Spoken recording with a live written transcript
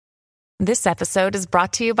This episode is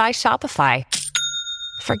brought to you by Shopify.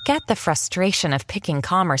 Forget the frustration of picking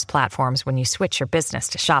commerce platforms when you switch your business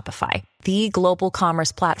to Shopify, the global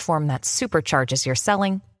commerce platform that supercharges your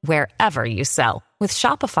selling wherever you sell. With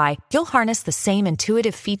Shopify, you'll harness the same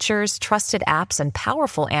intuitive features, trusted apps, and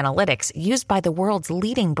powerful analytics used by the world's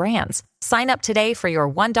leading brands. Sign up today for your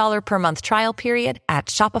 $1 per month trial period at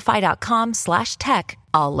shopify.com/tech,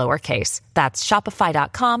 all lowercase. That's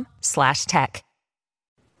shopify.com/tech.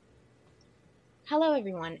 Hello,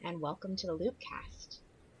 everyone, and welcome to the Loopcast.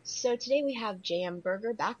 So today we have J.M.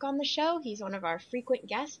 Berger back on the show. He's one of our frequent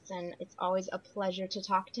guests, and it's always a pleasure to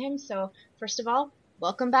talk to him. So first of all,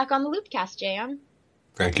 welcome back on the Loopcast, J.M.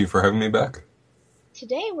 Thank you for having me back.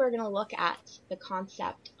 Today we're going to look at the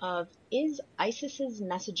concept of, is ISIS's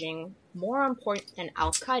messaging more on point than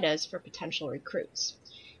al-Qaeda's for potential recruits?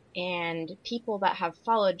 And people that have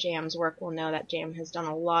followed J.M.'s work will know that J.M. has done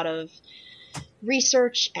a lot of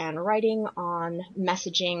research and writing on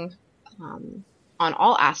messaging on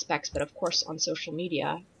all aspects, but of course on social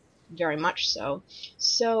media, very much so.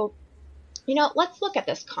 So, let's look at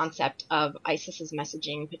this concept of ISIS's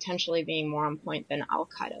messaging potentially being more on point than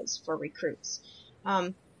al-Qaeda's for recruits.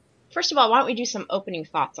 First of all, why don't we do some opening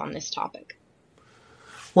thoughts on this topic?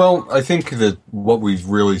 Well, I think that what we've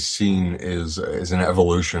really seen is an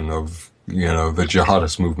evolution of the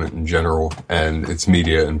jihadist movement in general and its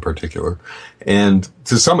media in particular. And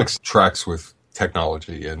to some extent tracks with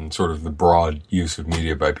technology and sort of the broad use of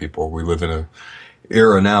media by people. We live in an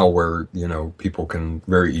era now where, people can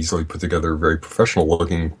very easily put together very professional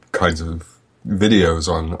looking kinds of videos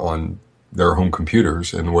on their home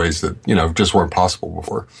computers in ways that, just weren't possible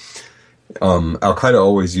before. Al-Qaeda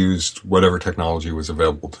always used whatever technology was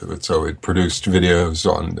available to it. So it produced videos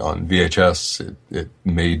on VHS. It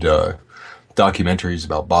made documentaries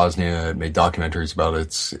about Bosnia. It made documentaries about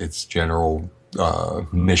its general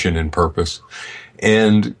mission and purpose.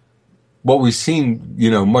 And what we've seen,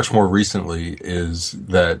 much more recently is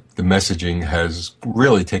that the messaging has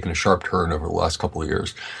really taken a sharp turn over the last couple of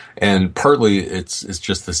years. And partly it's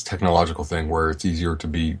just this technological thing where it's easier to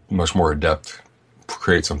be much more adept,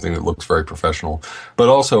 create something that looks very professional. But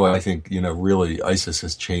also, I think, really ISIS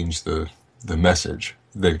has changed the message.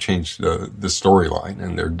 They've changed the storyline,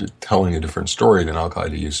 and they're telling a different story than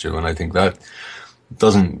al-Qaeda used to. And I think that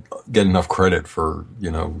doesn't get enough credit for,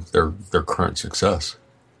 their current success.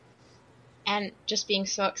 And just being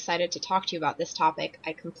so excited to talk to you about this topic,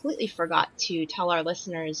 I completely forgot to tell our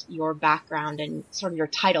listeners your background and sort of your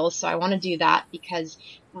titles. So I want to do that because,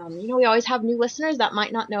 we always have new listeners that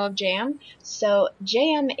might not know of JM. So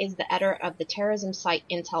JM is the editor of the terrorism site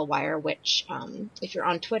IntelWire, which, if you're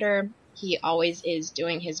on Twitter, he always is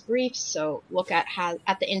doing his briefs. So look at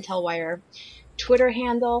the IntelWire Twitter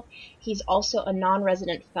handle. He's also a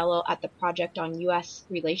non-resident fellow at the Project on U.S.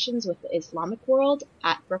 Relations with the Islamic World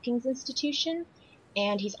at Brookings Institution.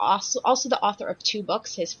 And he's also the author of 2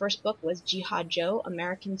 books. His first book was Jihad Joe,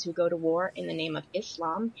 Americans Who Go to War in the Name of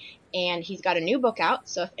Islam. And he's got a new book out.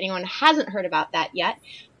 So if anyone hasn't heard about that yet,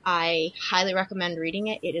 I highly recommend reading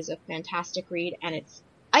it. It is a fantastic read, and it's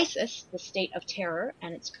ISIS, the State of Terror,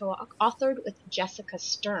 and it's co-authored with Jessica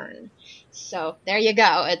Stern. So there you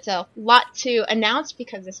go. It's a lot to announce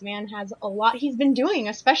because this man has a lot he's been doing,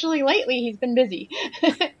 especially lately. He's been busy.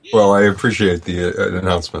 Well, I appreciate the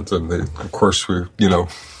announcement, and of course we're,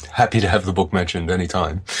 happy to have the book mentioned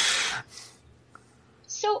anytime.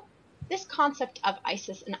 So this concept of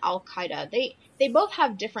ISIS and al-Qaeda, they both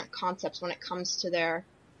have different concepts when it comes to their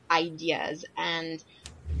ideas, and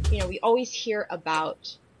we always hear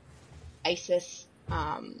about ISIS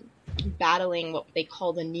battling what they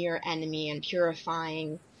call the near enemy and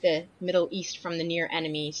purifying the Middle East from the near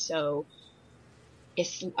enemy. So,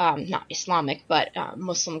 not Islamic, but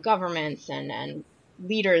Muslim governments and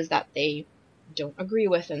leaders that they don't agree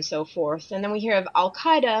with and so forth. And then we hear of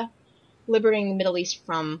al-Qaeda liberating the Middle East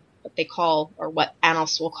from what they call, or what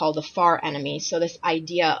analysts will call, the far enemy. So this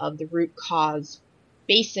idea of the root cause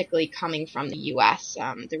basically coming from the U.S.,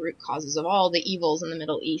 the root causes of all the evils in the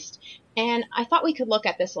Middle East. And I thought we could look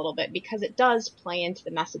at this a little bit because it does play into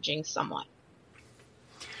the messaging somewhat.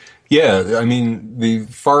 Yeah, I mean, the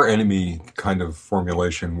far enemy kind of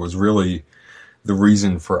formulation was really the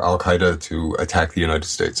reason for al-Qaeda to attack the United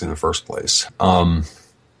States in the first place. Over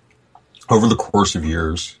the course of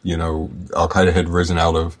years, al-Qaeda had risen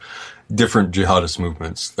out of different jihadist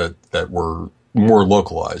movements that were more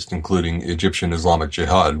localized, including Egyptian Islamic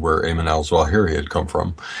Jihad, where Ayman al-Zawahiri had come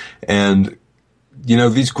from. And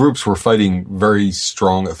these groups were fighting very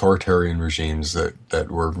strong authoritarian regimes that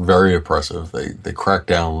were very oppressive. They cracked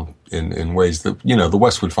down in ways that, the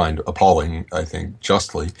West would find appalling, I think,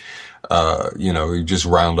 justly. You just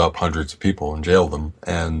round up hundreds of people and jail them.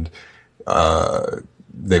 And,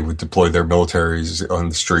 they would deploy their militaries on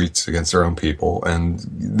the streets against their own people. And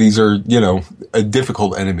these are, a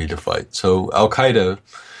difficult enemy to fight. So Al-Qaeda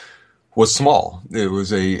was small. It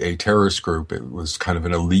was a terrorist group. It was kind of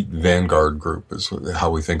an elite vanguard group is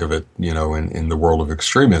how we think of it, in the world of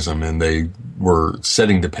extremism. And they were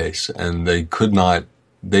setting the pace, and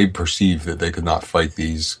they perceived that they could not fight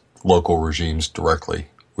these local regimes directly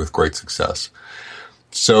with great success.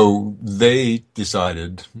 So they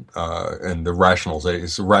decided, and the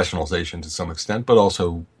rationalization to some extent, but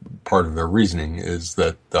also part of their reasoning is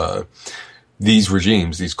that these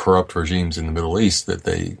regimes, these corrupt regimes in the Middle East that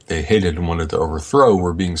they hated and wanted to overthrow,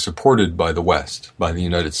 were being supported by the West, by the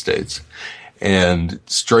United States. And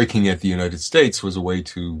striking at the United States was a way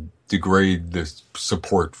to degrade the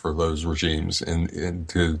support for those regimes and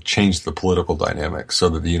to change the political dynamic so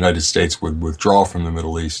that the United States would withdraw from the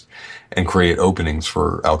Middle East and create openings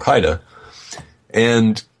for Al-Qaeda.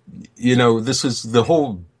 And, this is the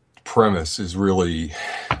whole premise is really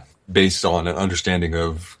based on an understanding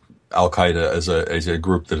of Al-Qaeda as a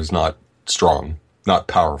group that is not strong, not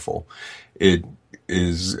powerful. It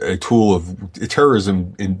is a tool of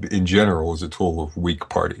terrorism in general is a tool of weak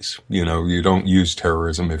parties. You don't use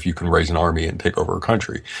terrorism if you can raise an army and take over a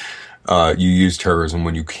country. You use terrorism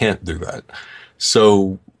when you can't do that.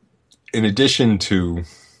 So in addition to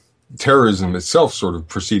terrorism itself sort of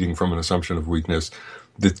proceeding from an assumption of weakness,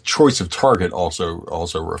 the choice of target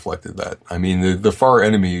also reflected that. I mean, the far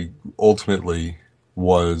enemy ultimately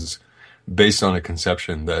was based on a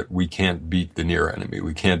conception that we can't beat the near enemy.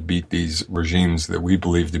 We can't beat these regimes that we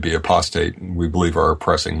believe to be apostate and we believe are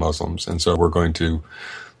oppressing Muslims. And so we're going to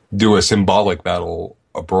do a symbolic battle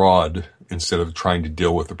abroad instead of trying to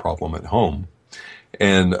deal with the problem at home.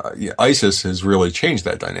 And ISIS has really changed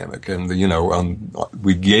that dynamic. And,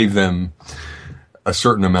 we gave them a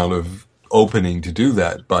certain amount of opening to do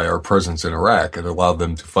that by our presence in Iraq. It allowed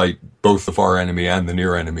them to fight both the far enemy and the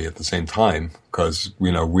near enemy at the same time because,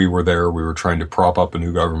 we were there, we were trying to prop up a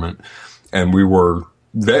new government, and we were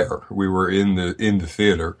there. We were in the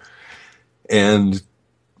theater. And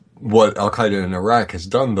what Al-Qaeda in Iraq has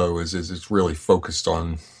done, though, is it's really focused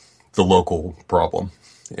on the local problem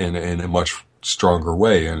in a much stronger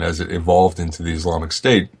way. And as it evolved into the Islamic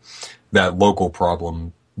State, that local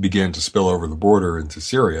problem began to spill over the border into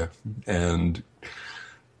Syria. And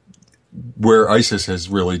where ISIS has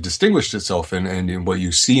really distinguished itself and what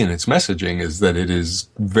you see in its messaging is that it is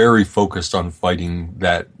very focused on fighting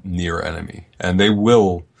that near enemy. And they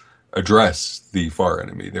will address the far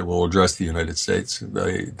enemy. They will address the United States.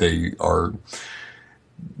 They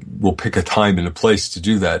will pick a time and a place to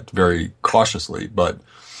do that very cautiously. But,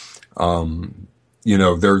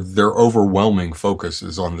 their overwhelming focus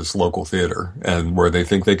is on this local theater and where they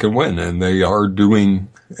think they can win. And they are doing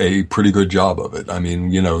a pretty good job of it. I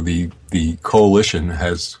mean, the coalition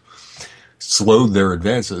has slowed their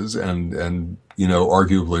advances and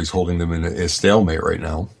arguably is holding them in a stalemate right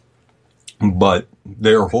now. But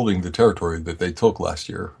they are holding the territory that they took last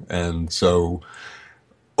year. And so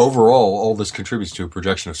overall, all this contributes to a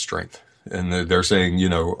projection of strength. And they're saying,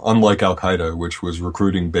 unlike Al-Qaeda, which was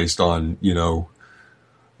recruiting based on,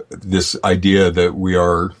 this idea that we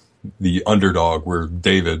are the underdog, we're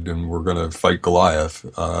David and we're going to fight Goliath.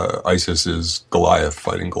 ISIS is Goliath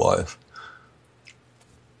fighting Goliath.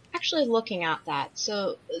 Actually looking at that,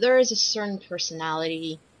 so there is a certain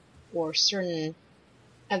personality or certain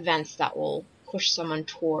events that will push someone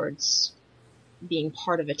towards being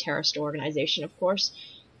part of a terrorist organization, of course.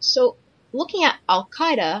 So looking at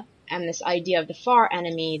Al-Qaeda and this idea of the far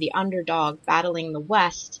enemy, the underdog battling the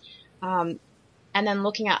West, and then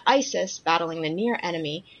looking at ISIS battling the near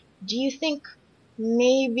enemy, do you think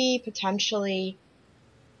maybe potentially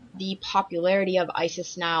the popularity of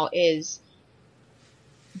ISIS now is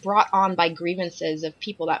brought on by grievances of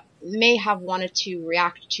people that may have wanted to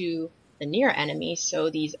react to the near enemy, so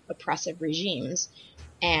these oppressive regimes,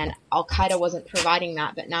 and Al-Qaeda wasn't providing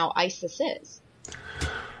that, but now ISIS is?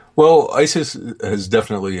 Well, ISIS has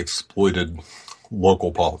definitely exploited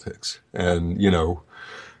local politics, and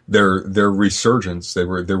their resurgence. They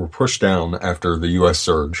were pushed down after the U.S.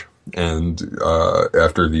 surge and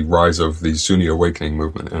after the rise of the Sunni awakening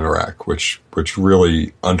movement in Iraq, which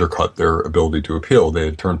really undercut their ability to appeal. They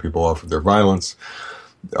had turned people off of their violence,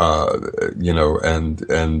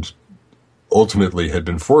 and ultimately had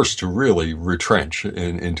been forced to really retrench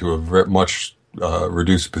into a much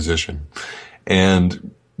reduced position.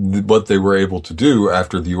 And what they were able to do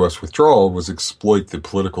after the U.S. withdrawal was exploit the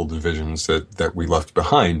political divisions that we left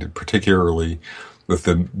behind, particularly with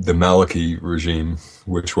the Maliki regime,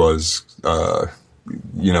 which was,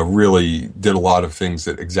 really did a lot of things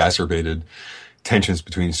that exacerbated tensions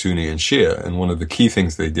between Sunni and Shia. And one of the key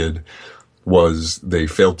things they did was they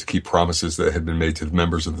failed to keep promises that had been made to the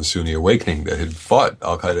members of the Sunni awakening that had fought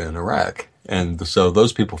al-Qaeda in Iraq. And so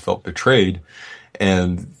those people felt betrayed,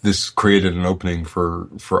 and this created an opening for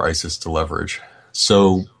ISIS to leverage.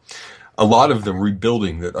 So a lot of the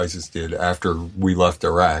rebuilding that ISIS did after we left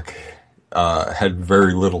Iraq had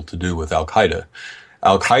very little to do with al-Qaeda.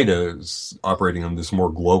 Al-Qaeda is operating on this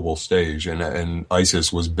more global stage, and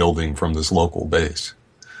ISIS was building from this local base.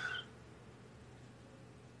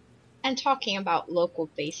 And talking about local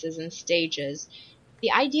bases and stages,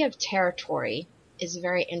 the idea of territory is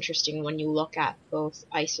very interesting when you look at both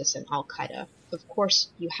ISIS and al-Qaeda. Of course,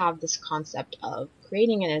 you have this concept of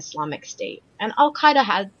creating an Islamic state. And al-Qaeda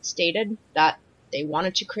had stated that they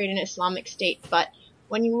wanted to create an Islamic state, but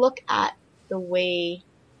when you look at the way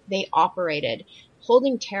they operated,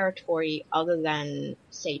 holding territory other than,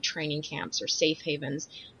 say, training camps or safe havens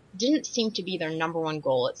didn't seem to be their number one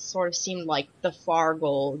goal. It sort of seemed like the far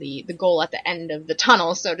goal, the goal at the end of the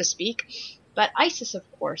tunnel, so to speak. But ISIS, of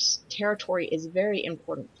course, territory is very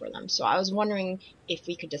important for them. So I was wondering if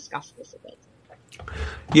we could discuss this a bit.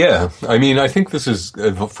 Yeah, I mean, I think this is,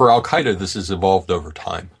 for al-Qaeda, this has evolved over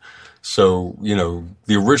time. So,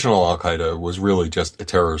 the original al-Qaeda was really just a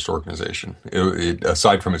terrorist organization. It,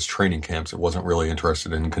 aside from its training camps, it wasn't really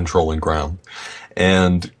interested in controlling ground.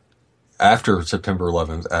 And after September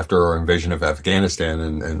 11th, after our invasion of Afghanistan,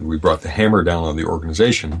 and we brought the hammer down on the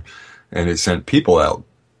organization, and it sent people out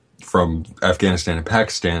from Afghanistan and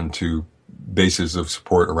Pakistan to bases of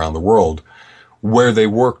support around the world, where they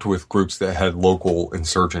worked with groups that had local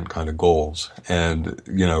insurgent kind of goals. And,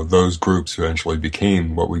 those groups eventually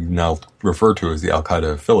became what we now refer to as the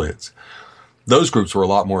al-Qaeda affiliates. Those groups were a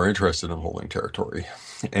lot more interested in holding territory.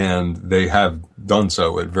 And they have done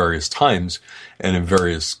so at various times and in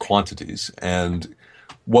various quantities. And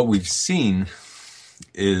what we've seen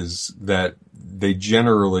is that they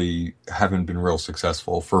generally haven't been real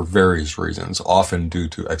successful for various reasons, often due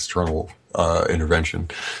to external intervention,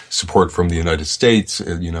 support from the United States.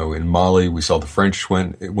 In Mali, we saw the French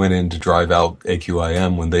went in to drive out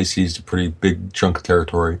AQIM when they seized a pretty big chunk of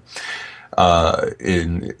territory.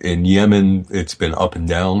 In Yemen, it's been up and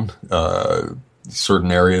down.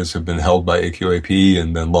 Certain areas have been held by AQAP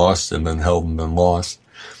and then lost, and then held and then lost.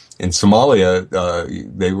 In Somalia,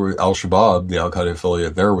 al-Shabaab, the al-Qaeda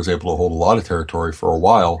affiliate there, was able to hold a lot of territory for a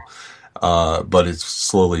while, but it's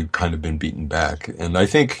slowly kind of been beaten back. And I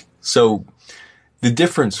think, so the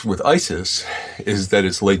difference with ISIS is that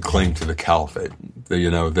it's laid claim to the caliphate.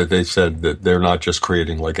 That they said that they're not just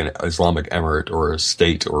creating like an Islamic emirate or a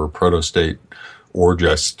state or a proto-state or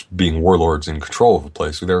just being warlords in control of a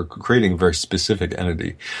place. So they're creating a very specific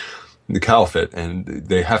entity, the caliphate, and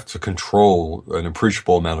they have to control an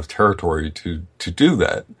appreciable amount of territory to do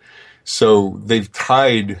that. So they've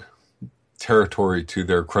tied territory to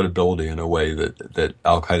their credibility in a way that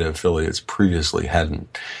al-Qaeda affiliates previously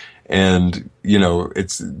hadn't. And,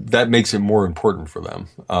 that makes it more important for them.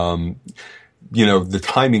 The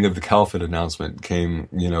timing of the caliphate announcement came,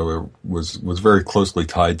 it was very closely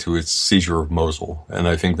tied to its seizure of Mosul. And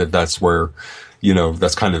I think that's where,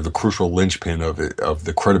 that's kind of the crucial linchpin of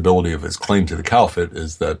the credibility of its claim to the caliphate,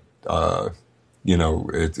 is that,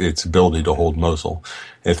 its ability to hold Mosul.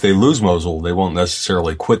 If they lose Mosul, they won't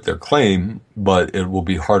necessarily quit their claim, but it will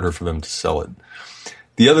be harder for them to sell it.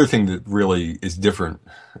 The other thing that really is different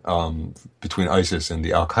between ISIS and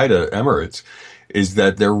the al-Qaeda emirates is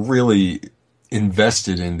that they're really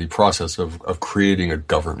invested in the process of creating a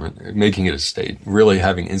government, making it a state, really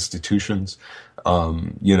having institutions.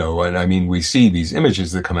 And I mean, we see these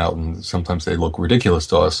images that come out, and sometimes they look ridiculous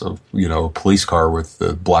to us, of, a police car with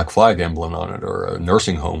the black flag emblem on it, or a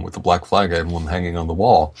nursing home with the black flag emblem hanging on the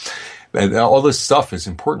wall. And all this stuff is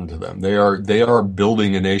important to them. They are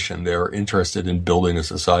building a nation. They are interested in building a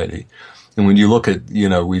society. And when you look at,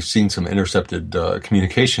 we've seen some intercepted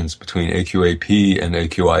communications between AQAP and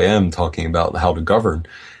AQIM talking about how to govern.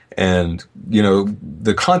 And,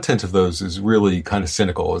 the content of those is really kind of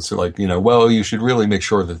cynical. It's like, you should really make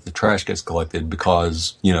sure that the trash gets collected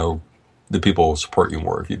because, the people will support you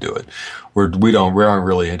more if you do it. We aren't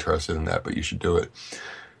really interested in that, but you should do it.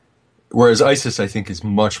 Whereas ISIS, I think, is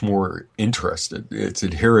much more interested. Its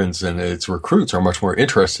adherents and its recruits are much more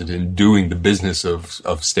interested in doing the business of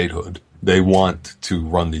statehood. They want to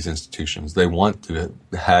run these institutions. They want to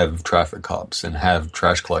have traffic cops and have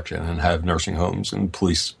trash collection and have nursing homes and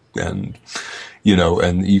police and,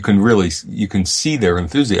 and you can see their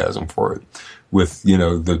enthusiasm for it with,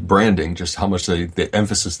 the branding, just how much the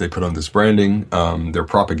emphasis they put on this branding. Their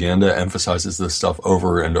propaganda emphasizes this stuff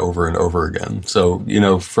over and over and over again. So,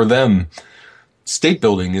 for them, state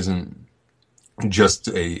building isn't just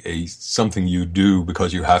a something you do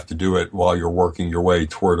because you have to do it while you're working your way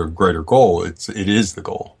toward a greater goal. It is the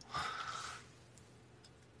goal.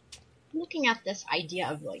 Looking at this idea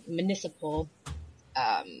of like municipal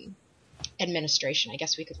administration, I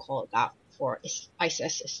guess we could call it that, for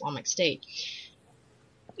ISIS, Islamic State.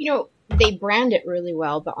 They brand it really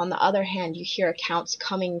well, but on the other hand, you hear accounts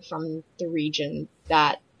coming from the region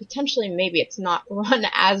that potentially maybe it's not run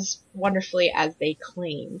as wonderfully as they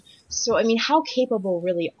claim. So, how capable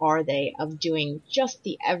really are they of doing just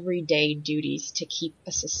the everyday duties to keep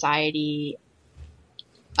a society,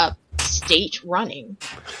 a state running?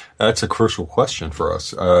 That's a crucial question for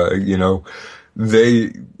us. A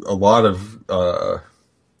lot of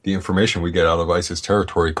the information we get out of ISIS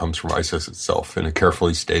territory comes from ISIS itself in a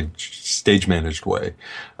carefully stage managed way.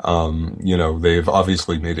 They've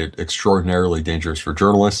obviously made it extraordinarily dangerous for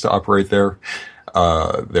journalists to operate there.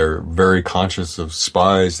 They're very conscious of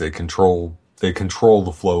spies. They control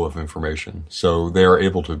the flow of information. So they are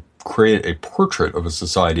able to create a portrait of a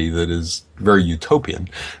society that is very utopian.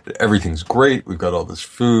 Everything's great. We've got all this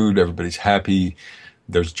food. Everybody's happy.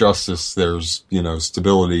 There's justice. There's,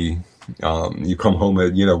 stability. You come home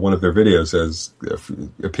at, one of their videos says,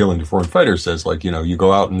 appealing to foreign fighters, says like, you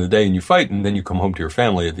go out in the day and you fight and then you come home to your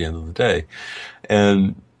family at the end of the day.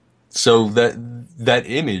 And so that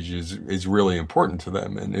image is really important to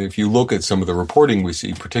them. And if you look at some of the reporting we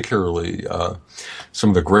see, particularly, some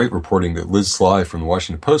of the great reporting that Liz Sly from the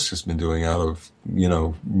Washington Post has been doing out of,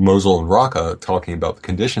 Mosul and Raqqa, talking about the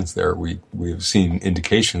conditions there, we have seen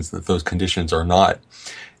indications that those conditions are not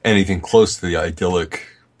anything close to the idyllic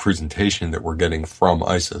presentation that we're getting from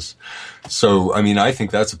ISIS. So, I think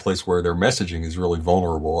that's a place where their messaging is really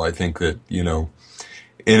vulnerable. I think that,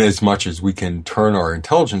 in as much as we can turn our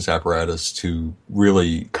intelligence apparatus to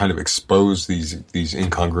really kind of expose these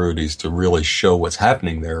incongruities, to really show what's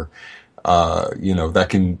happening there,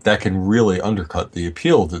 that can really undercut the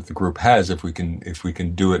appeal that the group has if we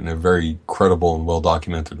can do it in a very credible and well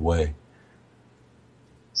documented way.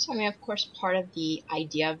 So, of course, part of the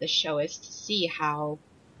idea of the show is to see how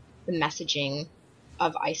the messaging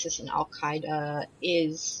of ISIS and al-Qaeda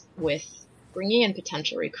is with bringing in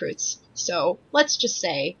potential recruits. So let's just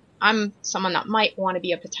say I'm someone that might want to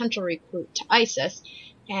be a potential recruit to ISIS,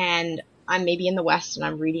 and I'm maybe in the West and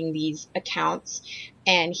I'm reading these accounts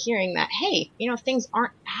and hearing that, hey, things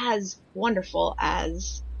aren't as wonderful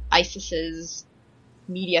as ISIS's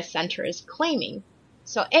media center is claiming.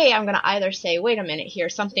 So A, I'm going to either say, wait a minute here,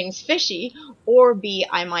 something's fishy, or B,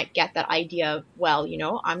 I might get that idea of, well,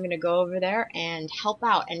 I'm going to go over there and help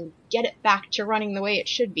out and get it back to running the way it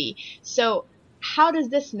should be. So how does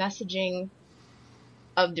this messaging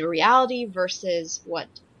of the reality versus what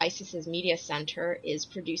ISIS's media center is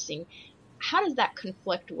producing, how does that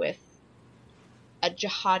conflict with a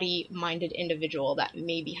jihadi-minded individual that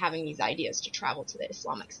may be having these ideas to travel to the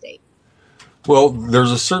Islamic State? Well,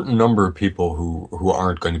 there's a certain number of people who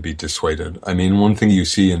aren't going to be dissuaded. One thing you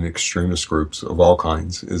see in extremist groups of all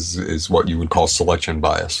kinds is what you would call selection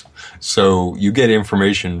bias. So you get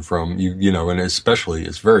information from, and especially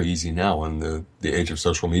it's very easy now in the age of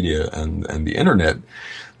social media and the internet,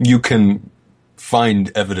 you can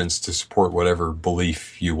find evidence to support whatever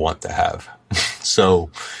belief you want to have.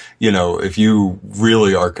 So, if you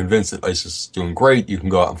really are convinced that ISIS is doing great, you can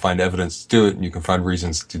go out and find evidence to do it, and you can find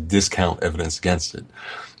reasons to discount evidence against it.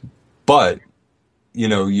 But,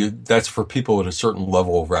 that's for people at a certain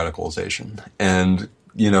level of radicalization. And,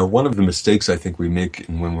 one of the mistakes I think we make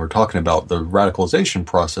when we're talking about the radicalization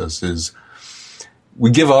process is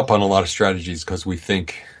we give up on a lot of strategies because we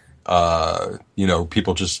think,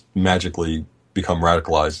 people just magically become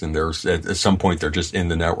radicalized and at some point they're just in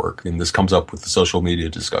the network. And this comes up with the social media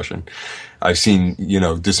discussion. I've seen,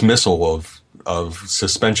 dismissal of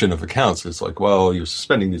suspension of accounts. It's like, well, you're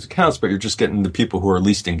suspending these accounts, but you're just getting the people who are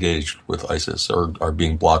least engaged with ISIS or are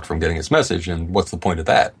being blocked from getting its message. And what's the point of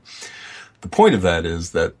that? The point of that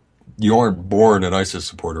is that you aren't born an ISIS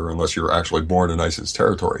supporter unless you're actually born in ISIS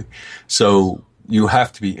territory. So you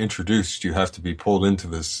have to be introduced. You have to be pulled into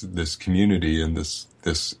this community and this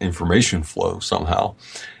information flow somehow.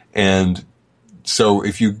 And so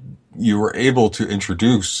if you were able to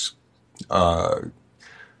introduce, an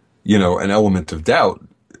element of doubt,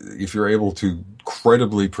 if you're able to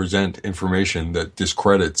credibly present information that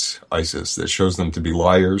discredits ISIS, that shows them to be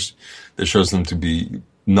liars, that shows them to be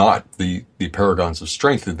not the paragons of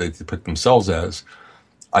strength that they depict themselves as,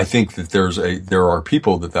 I think that there are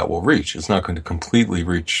people that will reach. It's not going to completely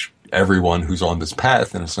reach everyone who's on this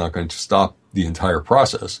path, and it's not going to stop the entire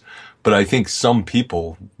process. But I think some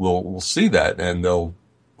people will see that and they'll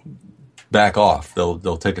back off.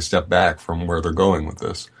 They'll take a step back from where they're going with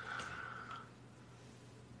this.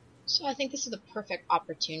 So I think this is the perfect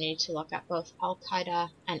opportunity to look at both al-Qaeda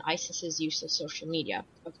and ISIS's use of social media.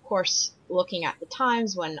 Of course, looking at the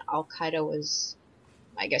times when al-Qaeda was,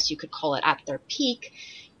 I guess you could call it at their peak,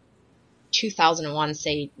 2001,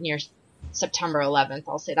 say near September 11th,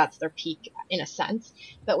 I'll say that's their peak in a sense.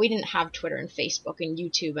 But we didn't have Twitter and Facebook and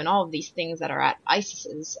YouTube and all of these things that are at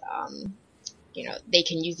ISIS's. They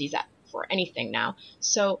can use these for anything now.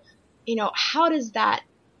 So, how does that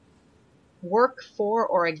work for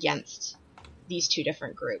or against these two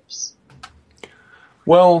different groups?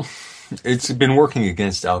 Well, it's been working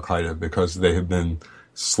against al-Qaeda because they have been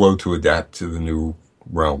slow to adapt to the new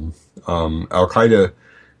realm. Al-Qaeda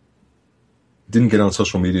didn't get on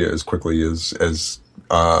social media as quickly as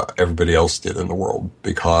everybody else did in the world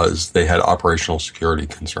because they had operational security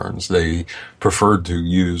concerns. They preferred to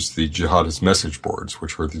use the jihadist message boards,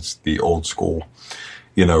 which were the old school,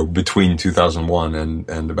 between 2001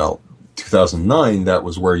 and about 2009, that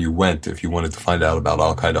was where you went if you wanted to find out about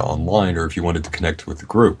al-Qaeda online or if you wanted to connect with the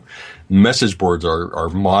group. Message boards are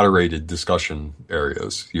moderated discussion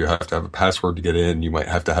areas. You have to have a password to get in. You might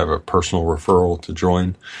have to have a personal referral to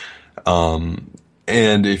join.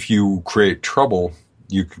 And if you create trouble,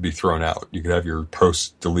 you could be thrown out. You could have your posts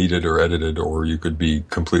deleted or edited, or you could be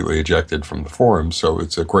completely ejected from the forum. So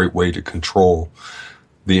it's a great way to control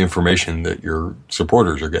the information that your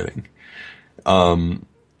supporters are getting.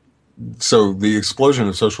 So the explosion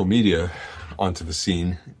of social media onto the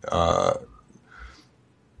scene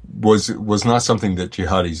was not something that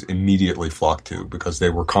jihadis immediately flocked to because they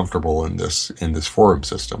were comfortable in this forum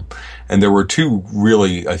system. And there were two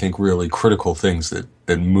really critical things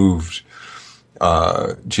that moved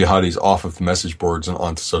jihadis off of the message boards and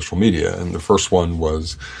onto social media. And the first one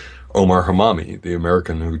was Omar Hamami, the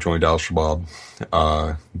American who joined al-Shabaab,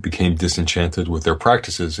 became disenchanted with their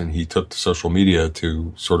practices, and he took to social media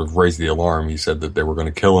to sort of raise the alarm. He said that they were going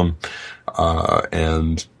to kill him,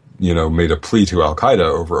 and made a plea to al-Qaeda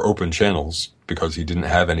over open channels because he didn't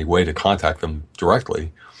have any way to contact them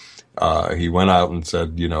directly. He went out and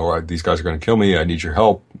said, these guys are going to kill me. I need your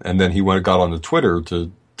help. And then he got on the Twitter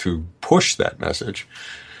to push that message.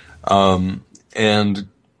 And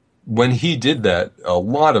when he did that, a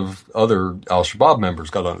lot of other al-Shabaab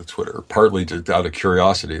members got onto Twitter, partly out of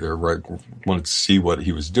curiosity. They wanted to see what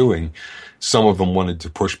he was doing. Some of them wanted to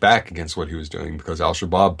push back against what he was doing because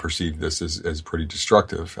al-Shabaab perceived this as pretty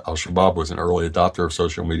destructive. Al-Shabaab was an early adopter of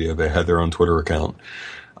social media. They had their own Twitter account.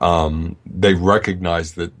 They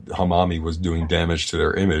recognized that Hamami was doing damage to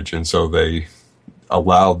their image, and so they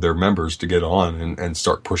allowed their members to get on and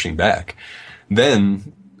start pushing back.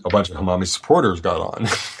 Then a bunch of Hamami supporters got on,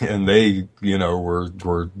 and they,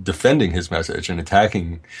 were defending his message and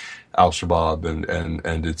attacking al-Shabaab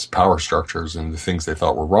and its power structures and the things they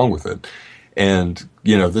thought were wrong with it. And,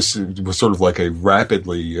 this was sort of like a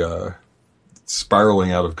rapidly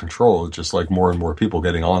spiraling out of control, just like more and more people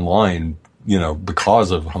getting online, because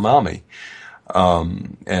of Hamami.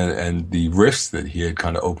 And the rifts that he had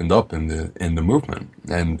kind of opened up in the movement.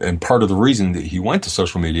 And part of the reason that he went to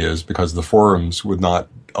social media is because the forums would not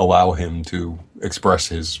allow him to express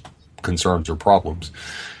his concerns or problems.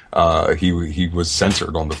 He was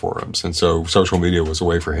censored on the forums. And so social media was a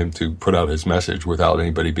way for him to put out his message without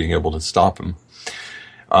anybody being able to stop him.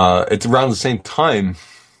 It's around the same time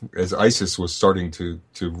as ISIS was starting to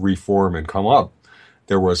reform and come up,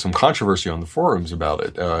 there was some controversy on the forums about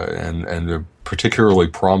it, and a particularly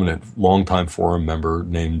prominent longtime forum member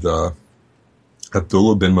named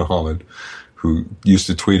Abdullah bin Muhammad, who used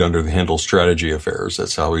to tweet under the handle Strategy Affairs.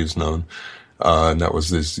 That's how he was known, and that was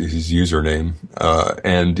his username.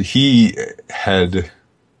 And he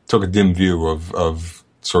took a dim view of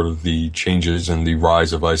sort of the changes and the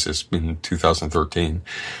rise of ISIS in 2013.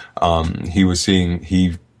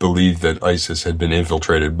 He believed that ISIS had been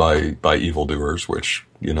infiltrated by evildoers, which,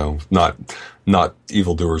 not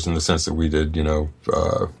evildoers in the sense that we did,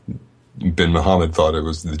 bin Muhammad thought it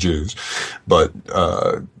was the Jews, but,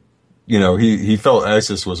 he felt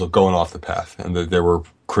ISIS was going off the path and that they were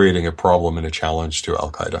creating a problem and a challenge to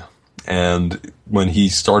al-Qaeda. And when he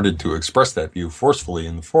started to express that view forcefully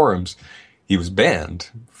in the forums, he was banned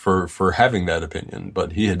for having that opinion,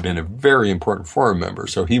 but he had been a very important forum member.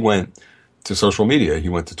 So he went to social media. He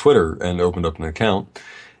went to Twitter and opened up an account.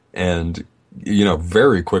 And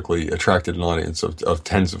very quickly attracted an audience of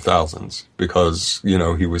tens of thousands because,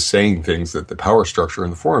 he was saying things that the power structure in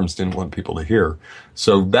the forums didn't want people to hear.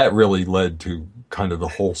 So that really led to kind of the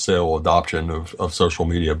wholesale adoption of social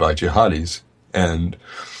media by jihadis. And,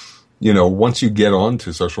 once you get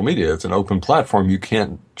onto social media, it's an open platform. You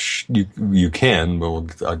can't, you can, well,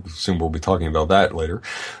 I assume we'll be talking about that later,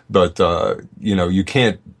 but, you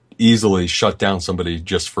can't easily shut down somebody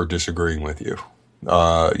just for disagreeing with you.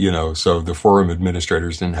 So the forum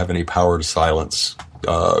administrators didn't have any power to silence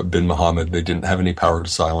bin Muhammad. They didn't have any power to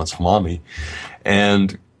silence Hamami.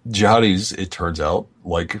 And jihadis, it turns out,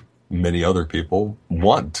 like many other people,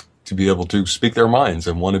 want to be able to speak their minds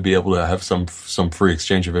and want to be able to have some free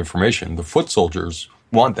exchange of information. The foot soldiers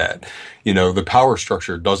want that. The power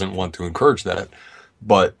structure doesn't want to encourage that.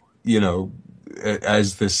 But,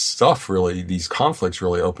 as this stuff really, these conflicts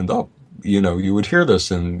really opened up, you would hear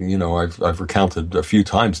this, and, I've recounted a few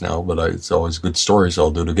times now, but it's always good stories. So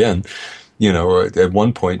I'll do it again. At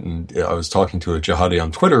one point, and I was talking to a jihadi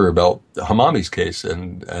on Twitter about Hamami's case,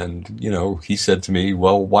 and he said to me,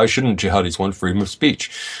 well, why shouldn't jihadis want freedom of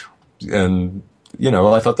speech? And,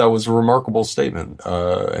 I thought that was a remarkable statement.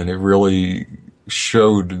 And it really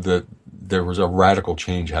showed that there was a radical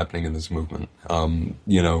change happening in this movement.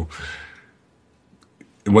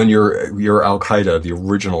 When you're al-Qaeda, the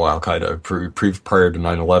original al-Qaeda, prior to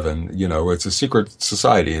 9/11, it's a secret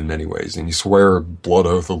society in many ways, and you swear a blood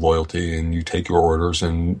oath of loyalty, and you take your orders,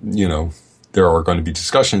 and there are going to be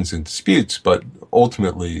discussions and disputes, but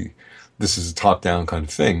ultimately, this is a top-down kind of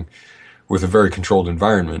thing with a very controlled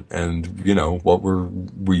environment. And what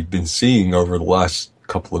we've been seeing over the last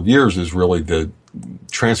couple of years is really the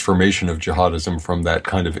transformation of jihadism from that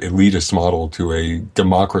kind of elitist model to a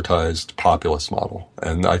democratized populist model.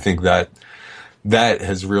 And I think that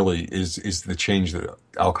has really is the change that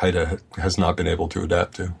al-Qaeda has not been able to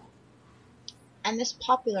adapt to. And this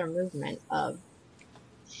popular movement of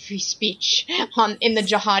free speech in the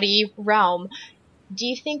jihadi realm, do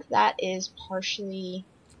you think that is partially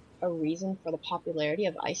a reason for the popularity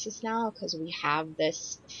of ISIS now? Because we have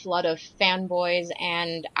this flood of fanboys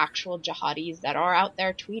and actual jihadis that are out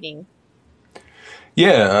there tweeting.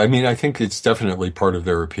 Yeah, I think it's definitely part of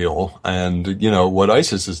their appeal. And, what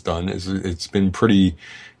ISIS has done is it's been pretty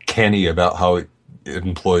canny about how it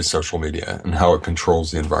employs social media and how it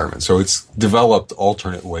controls the environment. So it's developed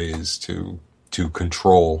alternate ways to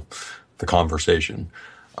control the conversation.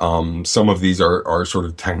 Some of these are sort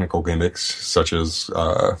of technical gimmicks, such as,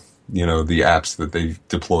 the apps that they've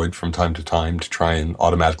deployed from time to time to try and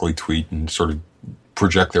automatically tweet and sort of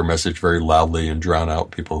project their message very loudly and drown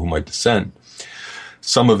out people who might dissent.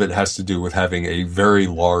 Some of it has to do with having a very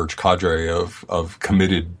large cadre of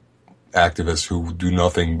committed activists who do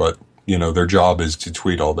nothing but, their job is to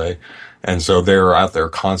tweet all day. And so they're out there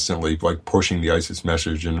constantly like pushing the ISIS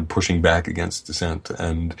message and pushing back against dissent.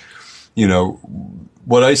 And,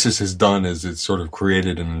 what ISIS has done is it's sort of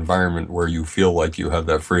created an environment where you feel like you have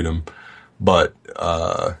that freedom, but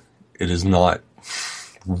it is not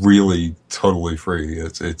really totally free.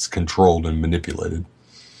 It's controlled and manipulated.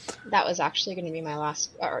 That was actually going to be my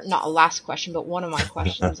not a last question, but one of my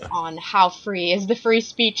questions on how free is the free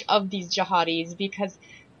speech of these jihadis, because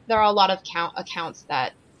there are a lot of accounts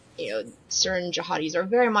that, certain jihadis are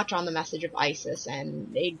very much on the message of ISIS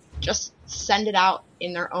and they just send it out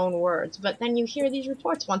in their own words. But then you hear these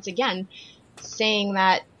reports once again saying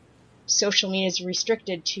that social media is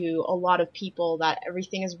restricted to a lot of people, that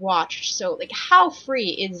everything is watched. So, how free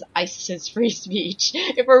is ISIS's free speech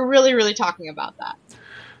if we're really, really talking about that?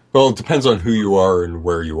 Well, it depends on who you are and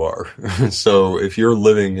where you are. So if you're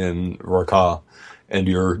living in Raqqa and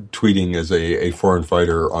you're tweeting as a foreign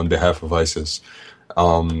fighter on behalf of ISIS,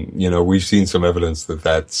 we've seen some evidence that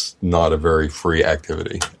that's not a very free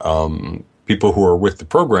activity. People who are with the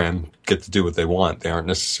program get to do what they want. They aren't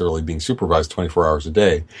necessarily being supervised 24 hours a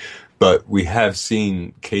day. But we have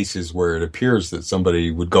seen cases where it appears that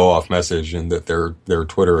somebody would go off message and that their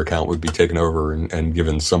Twitter account would be taken over and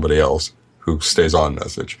given somebody else who stays on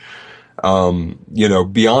message.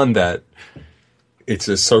 Beyond that, it's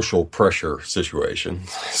a social pressure situation.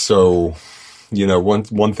 So,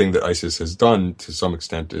 one thing that ISIS has done to some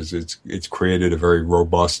extent is it's created a very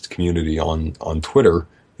robust community on Twitter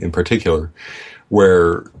in particular,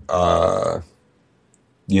 where,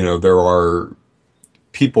 there are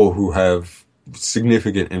people who have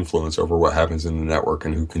significant influence over what happens in the network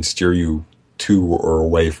and who can steer you to or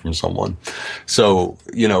away from someone. So,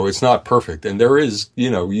 it's not perfect. And there is,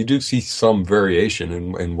 you do see some variation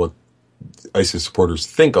in what ISIS supporters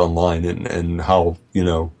think online and how,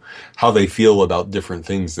 how they feel about different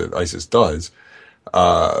things that ISIS does.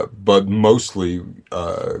 But mostly,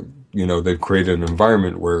 they've created an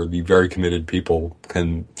environment where the very committed people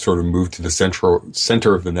can sort of move to the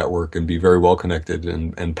center of the network and be very well connected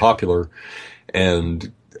and popular.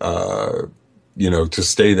 And, to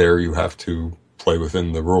stay there, you have to play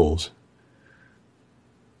within the rules.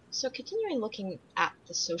 So continuing looking at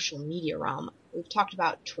the social media realm, we've talked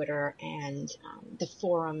about Twitter and the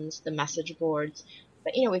forums, the message boards,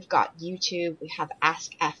 but we've got YouTube, we have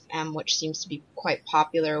Ask FM, which seems to be quite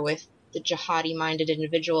popular with the jihadi-minded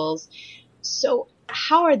individuals. So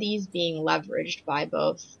how are these being leveraged by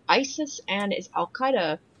both ISIS, and is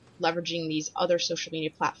al-Qaeda leveraging these other social media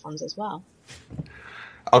platforms as well?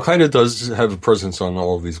 Al-Qaeda does have a presence on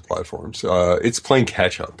all of these platforms. It's playing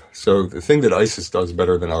catch-up. So the thing that ISIS does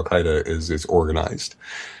better than Al-Qaeda is it's organized.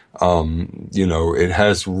 It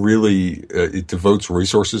has really, it devotes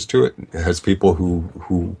resources to it. It has people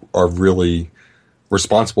who are really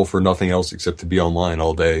responsible for nothing else except to be online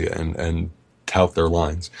all day and tout their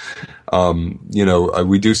lines.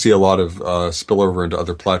 We do see a lot of spillover into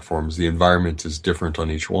other platforms. The environment is different on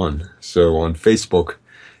each one. So on Facebook,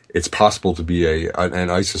 it's possible to be an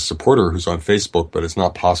ISIS supporter who's on Facebook, but it's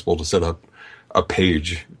not possible to set up a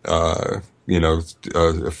page, a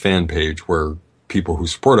fan page where people who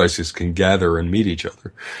support ISIS can gather and meet each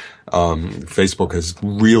other. Facebook has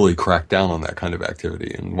really cracked down on that kind of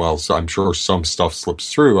activity. And while I'm sure some stuff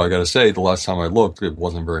slips through, I got to say, the last time I looked, it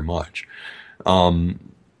wasn't very much.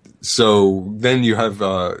 So then you have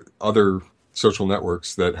other social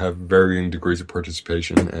networks that have varying degrees of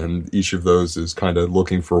participation, and each of those is kind of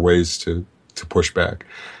looking for ways to push back.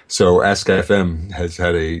 So Ask FM has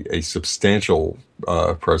had a substantial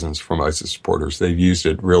presence from ISIS supporters. They've used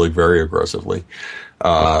it really very aggressively.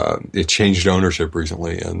 It changed ownership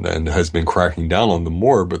recently and has been cracking down on them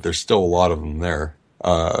more, but there's still a lot of them there.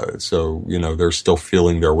 So they're still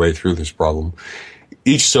feeling their way through this problem.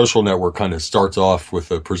 Each social network kind of starts off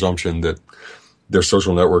with a presumption that their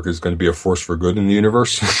social network is going to be a force for good in the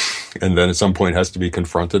universe, and then at some point has to be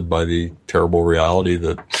confronted by the terrible reality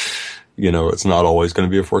that, it's not always going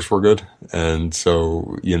to be a force for good. And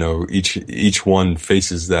so, each one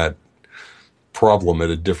faces that problem at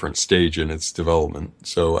a different stage in its development.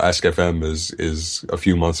 So Ask FM is a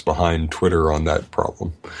few months behind Twitter on that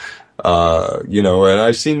problem. And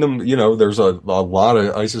I've seen them, there's a lot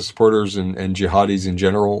of ISIS supporters and jihadis in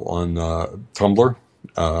general on Tumblr.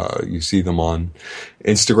 You see them on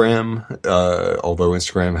Instagram, although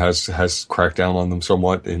Instagram has cracked down on them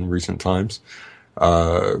somewhat in recent times.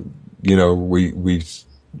 We've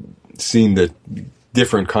seen that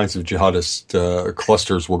different kinds of jihadist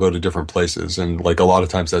clusters will go to different places, and like a lot of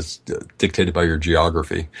times that's dictated by your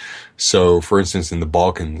geography. So, for instance, in the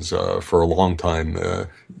Balkans, for a long time,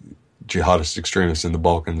 jihadist extremists in the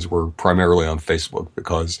Balkans were primarily on Facebook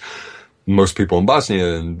because most people in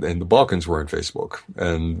Bosnia and the Balkans were on Facebook,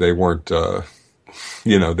 and they weren't,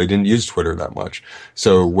 they didn't use Twitter that much.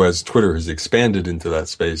 So as Twitter has expanded into that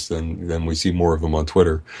space, then we see more of them on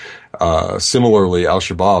Twitter. Similarly,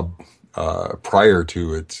 al-Shabaab, prior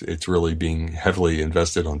to its really being heavily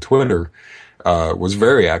invested on Twitter, was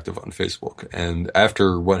very active on Facebook. And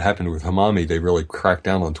after what happened with Hamami, they really cracked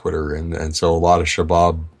down on Twitter. And so a lot of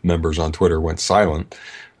Shabaab members on Twitter went silent.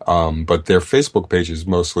 But their Facebook pages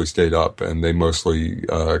mostly stayed up, and they mostly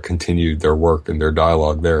continued their work and their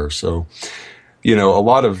dialogue there. So, a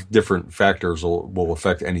lot of different factors will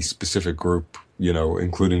affect any specific group,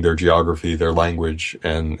 including their geography, their language,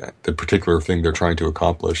 and the particular thing they're trying to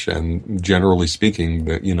accomplish. And generally speaking,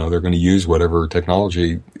 they're going to use whatever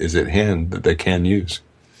technology is at hand that they can use.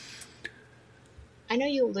 I know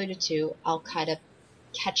you alluded to al-Qaeda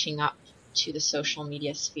catching up to the social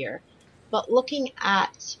media sphere. But looking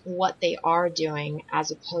at what they are doing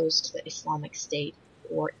as opposed to the Islamic State,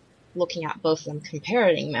 or looking at both of them,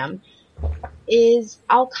 comparing them, is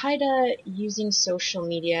al-Qaeda using social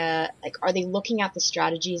media, are they looking at the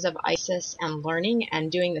strategies of ISIS and learning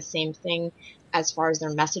and doing the same thing as far as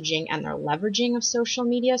their messaging and their leveraging of social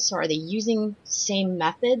media? So are they using same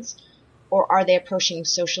methods, or are they approaching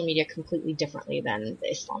social media completely differently than the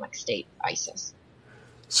Islamic State, ISIS?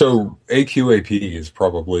 So AQAP is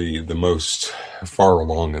probably the most far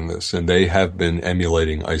along in this, and they have been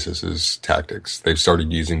emulating ISIS's tactics. They've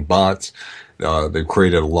started using bots. They've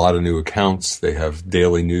created a lot of new accounts. They have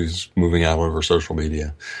daily news moving out over social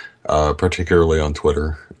media, particularly on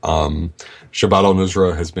Twitter. Jabhat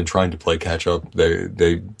al-Nusra has been trying to play catch up.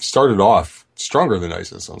 They started off stronger than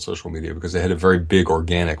ISIS on social media because they had a very big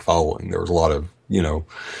organic following. There was a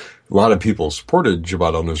lot of people supported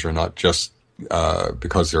Jabhat al-Nusra, not just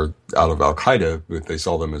because they're out of al-Qaeda, but they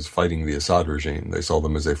saw them as fighting the Assad regime. They saw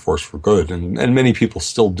them as a force for good. And many people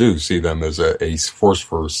still do see them as a force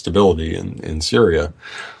for stability in Syria.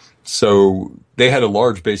 So they had a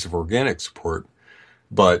large base of organic support,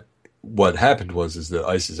 but what happened is that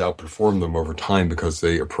ISIS outperformed them over time because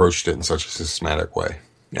they approached it in such a systematic way.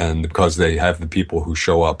 And because they have the people who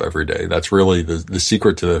show up every day. That's really the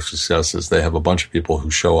secret to their success is they have a bunch of people who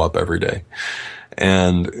show up every day.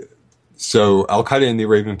 And so al-Qaeda in the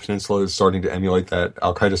Arabian Peninsula is starting to emulate that.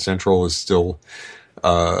 Al-Qaeda Central is still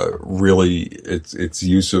really, its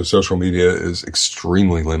use of social media is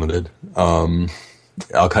extremely limited.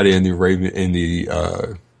 Al-Qaeda in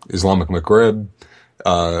the Islamic Maghreb,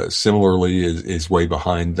 similarly is way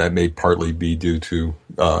behind. That may partly be due to,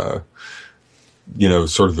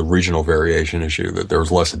 sort of the regional variation issue that there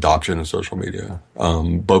was less adoption of social media.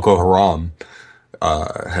 Boko Haram,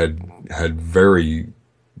 had very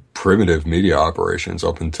primitive media operations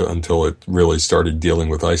up until it really started dealing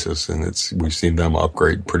with ISIS, and we've seen them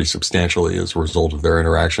upgrade pretty substantially as a result of their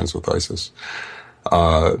interactions with ISIS.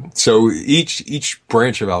 So each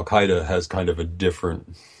branch of Al-Qaeda has kind of a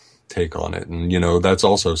different take on it, and that's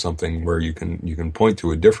also something where you can point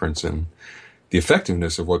to a difference in the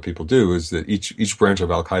effectiveness of what people do. Is that each branch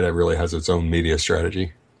of Al-Qaeda really has its own media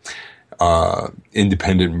strategy,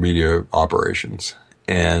 independent media operations,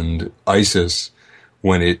 and ISIS,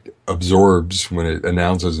 when it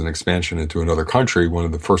announces an expansion into another country, one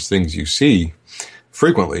of the first things you see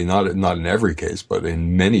frequently, not in every case, but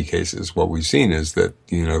in many cases, what we've seen is that,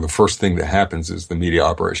 the first thing that happens is the media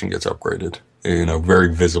operation gets upgraded,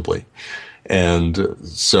 very visibly. And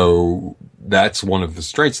so that's one of the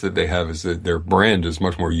strengths that they have, is that their brand is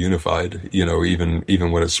much more unified, even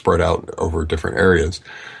when it's spread out over different areas.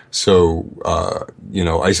 So,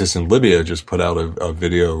 ISIS in Libya just put out a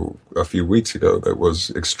video a few weeks ago that was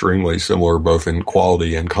extremely similar, both in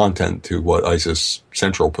quality and content, to what ISIS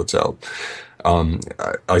Central puts out.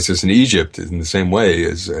 ISIS in Egypt, in the same way,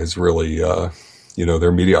 has really,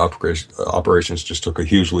 their media operations just took a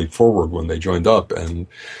huge leap forward when they joined up. And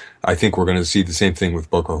I think we're going to see the same thing with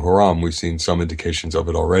Boko Haram. We've seen some indications of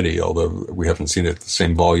it already, although we haven't seen it at the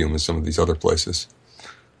same volume as some of these other places.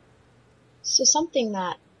 So something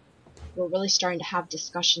that we're really starting to have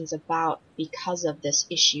discussions about because of this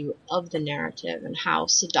issue of the narrative and how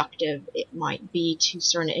seductive it might be to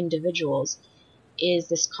certain individuals is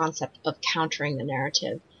this concept of countering the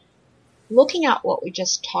narrative. Looking at what we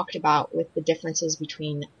just talked about with the differences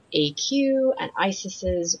between AQ and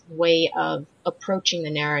ISIS's way of approaching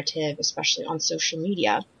the narrative, especially on social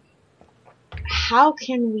media, how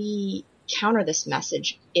can we counter this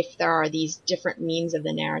message if there are these different means of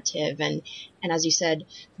the narrative, and as you said,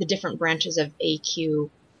 the different branches of AQ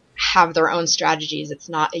have their own strategies? It's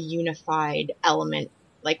not a unified element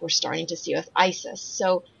like we're starting to see with ISIS.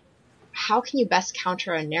 So how can you best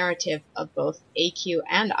counter a narrative of both AQ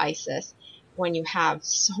and ISIS when you have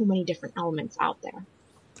so many different elements out there?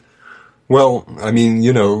 Well, I mean,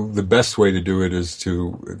 the best way to do it is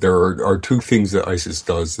there are two things that ISIS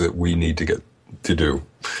does that we need to get to do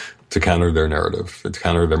to counter their narrative, to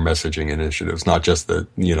counter their messaging initiatives, not just the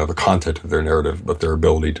content of their narrative, but their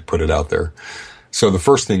ability to put it out there. So the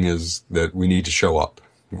first thing is that we need to show up,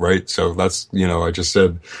 right? So that's, as I just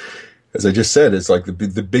said, it's like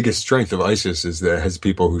the biggest strength of ISIS is that it has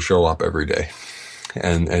people who show up every day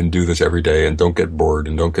and do this every day and don't get bored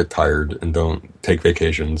and don't get tired and don't take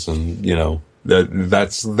vacations. And,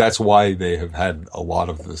 that's why they have had a lot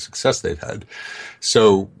of the success they've had.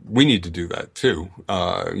 So we need to do that too.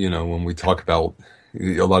 When we talk about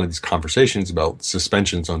a lot of these conversations about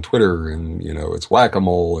suspensions on Twitter and, it's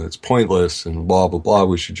whack-a-mole and it's pointless and blah, blah, blah,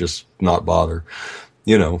 we should just not bother.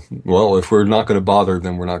 Well, if we're not going to bother,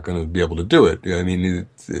 then we're not going to be able to do it. I mean,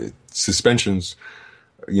 suspensions,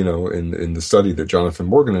 in the study that Jonathan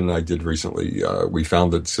Morgan and I did recently, we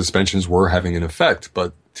found that suspensions were having an effect,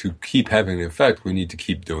 but to keep having an effect, we need to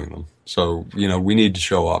keep doing them. So, we need to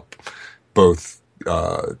show up both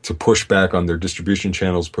to push back on their distribution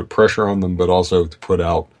channels, put pressure on them, but also to put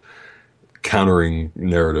out countering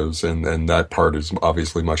narratives. And that part is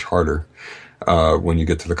obviously much harder when you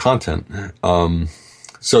get to the content.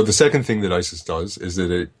 So the second thing that ISIS does is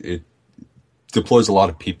that it deploys a lot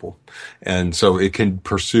of people. And so it can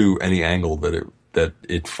pursue any angle that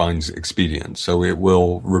it finds expedient. So it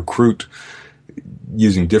will recruit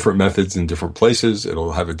using different methods in different places.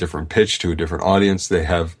 It'll have a different pitch to a different audience. They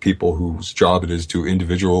have people whose job it is to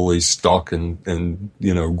individually stalk and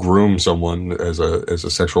groom someone as a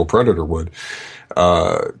sexual predator would,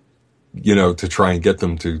 to try and get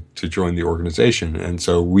them to join the organization. And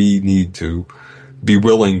so we need to be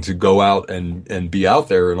willing to go out and be out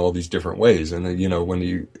there in all these different ways. And,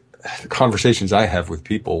 the conversations I have with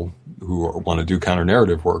people who want to do counter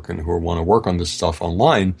narrative work and who want to work on this stuff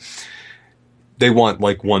online, they want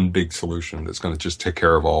like one big solution that's going to just take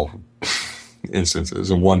care of all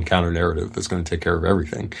instances, and one counter narrative that's going to take care of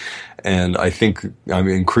everything. And I think I'm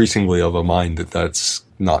increasingly of a mind that that's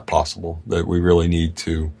not possible, that we really need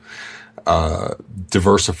to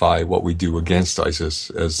diversify what we do against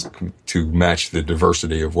ISIS as to match the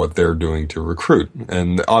diversity of what they're doing to recruit.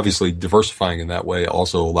 And obviously diversifying in that way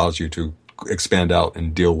also allows you to expand out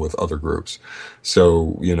and deal with other groups.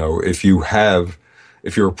 So, you know, if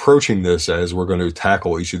you're approaching this as we're going to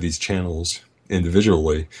tackle each of these channels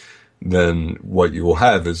individually, then what you will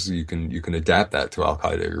have is you can adapt that to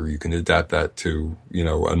al-Qaeda, or you can adapt that to, you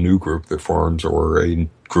know, a new group that forms, or a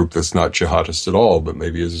group that's not jihadist at all, but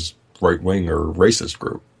maybe is right-wing or racist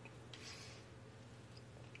group.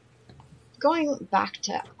 Going back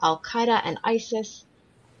to al-Qaeda and ISIS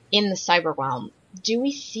in the cyber realm, do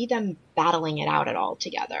we see them battling it out at all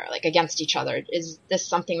together, like against each other? Is this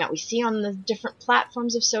something that we see on the different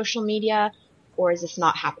platforms of social media, or is this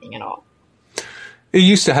not happening at all? It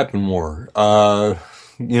used to happen more,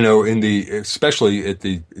 you know, especially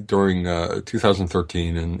during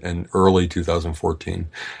 2013 and early 2014,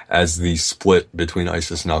 as the split between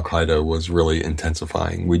ISIS and al-Qaeda was really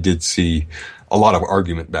intensifying. We did see a lot of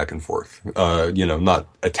argument back and forth, you know, not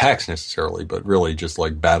attacks necessarily, but really just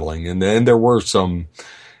like battling. And then there were some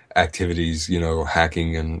activities, you know,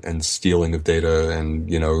 hacking and stealing of data.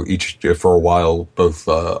 And, you know, for a while, both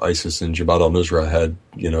ISIS and Jabhat al-Nusra had,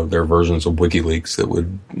 you know, their versions of WikiLeaks that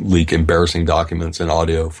would leak embarrassing documents and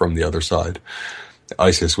audio from the other side.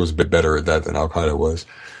 ISIS was a bit better at that than al-Qaeda was.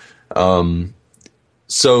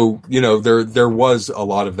 So, you know, there was a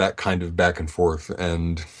lot of that kind of back and forth.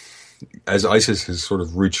 And as ISIS has sort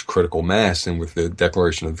of reached critical mass, and with the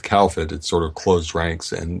declaration of the caliphate, it's sort of closed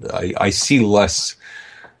ranks. And I see less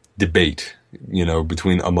debate, you know,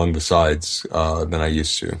 among the sides than I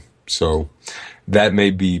used to. So that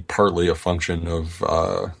may be partly a function of,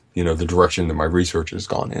 you know, the direction that my research has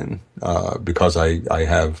gone in, because I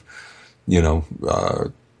have, you know,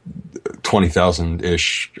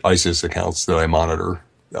 20,000-ish ISIS accounts that I monitor.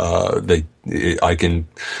 I can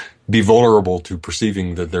be vulnerable to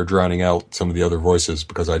perceiving that they're drowning out some of the other voices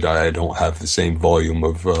because I don't have the same volume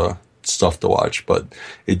of stuff to watch. But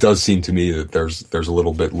it does seem to me that there's a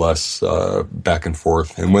little bit less back and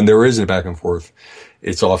forth. And when there is a back and forth,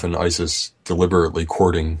 it's often ISIS deliberately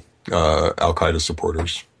courting al-Qaeda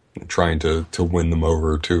supporters, trying to win them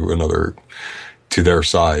over to their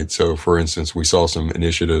side. So, for instance, we saw some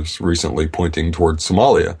initiatives recently pointing towards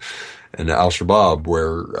Somalia and al-Shabaab,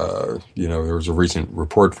 where, you know, there was a recent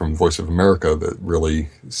report from Voice of America that really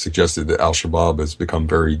suggested that al-Shabaab has become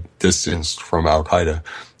very distanced from al-Qaeda,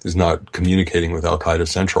 is not communicating with al-Qaeda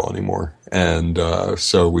Central anymore. And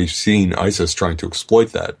so we've seen ISIS trying to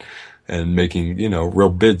exploit that and making, you know, real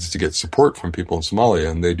bids to get support from people in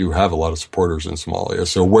Somalia. And they do have a lot of supporters in Somalia.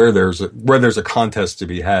 So where there's a contest to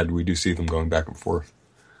be had, we do see them going back and forth.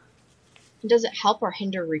 Does it help or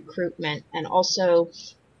hinder recruitment? And also,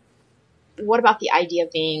 what about the idea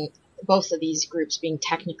of both of these groups being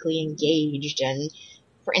technically engaged, and,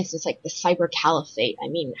 for instance, like the cyber caliphate? I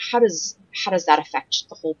mean, how does that affect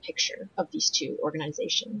the whole picture of these two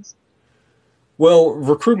organizations? Well,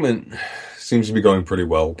 recruitment seems to be going pretty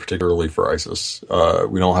well, particularly for ISIS.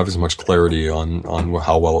 We don't have as much clarity on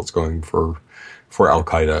how well it's going for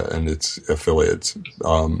al-Qaeda and its affiliates.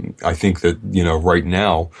 I think that, you know, right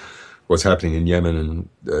now, what's happening in Yemen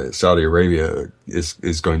and Saudi Arabia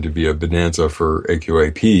is going to be a bonanza for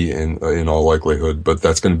AQAP in all likelihood, but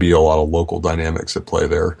that's going to be a lot of local dynamics at play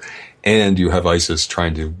there. And you have ISIS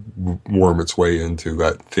trying to worm its way into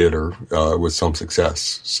that theater with some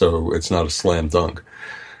success. So it's not a slam dunk.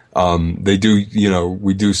 We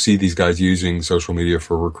do see these guys using social media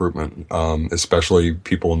for recruitment, especially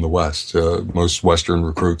people in the West. Most Western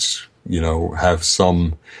recruits, you know, have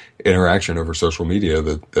some interaction over social media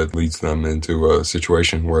that leads them into a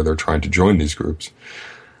situation where they're trying to join these groups.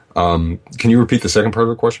 Can you repeat the second part of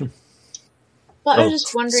the question? Well, I was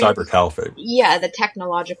just wondering. Cyber caliphate. Yeah, the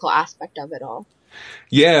technological aspect of it all.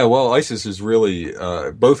 Yeah, well, ISIS is really,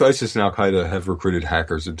 both ISIS and al-Qaeda have recruited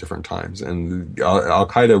hackers at different times. And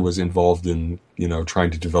al-Qaeda was involved in, you know, trying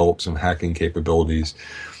to develop some hacking capabilities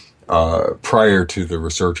prior to the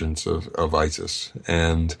resurgence of ISIS.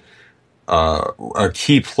 And a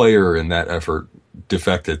key player in that effort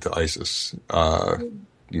defected to ISIS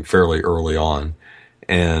fairly early on.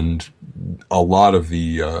 And a lot of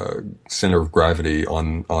the center of gravity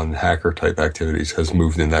on hacker-type activities has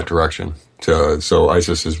moved in that direction. So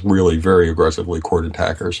ISIS is really very aggressively courted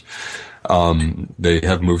hackers. They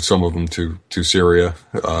have moved some of them to Syria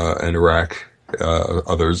and Iraq.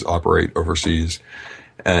 Others operate overseas.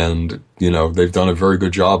 And they've done a very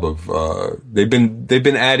good job of they've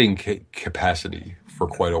been adding capacity for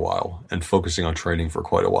quite a while and focusing on training for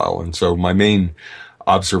quite a while. And so my main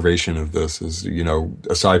observation of this is,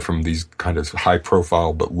 aside from these kind of high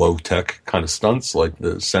profile but low tech kind of stunts like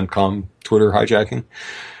the CENTCOM Twitter hijacking,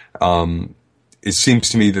 it seems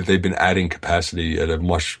to me that they've been adding capacity at a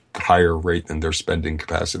much higher rate than their spending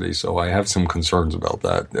capacity. So I have some concerns about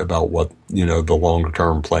that, about what, the long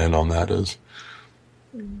term plan on that is.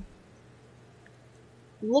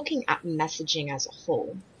 Looking at messaging as a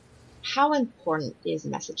whole, how important is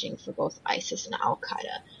messaging for both ISIS and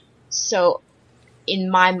al-Qaeda? So in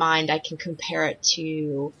my mind, I can compare it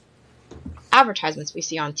to advertisements we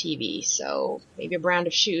see on TV. So maybe a brand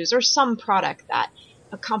of shoes or some product that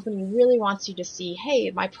a company really wants you to see,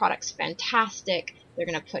 hey, my product's fantastic. They're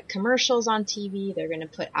going to put commercials on TV. They're going to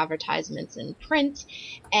put advertisements in print.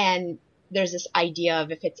 And there's this idea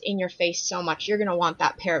of if it's in your face so much, you're going to want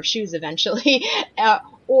that pair of shoes eventually.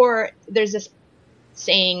 Or there's this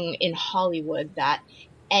saying in Hollywood that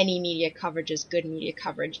any media coverage is good media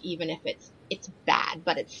coverage, even if it's bad,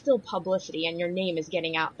 but it's still publicity and your name is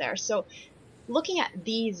getting out there. So looking at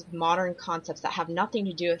these modern concepts that have nothing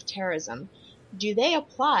to do with terrorism, do they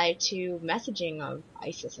apply to messaging of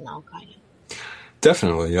ISIS and al-Qaeda?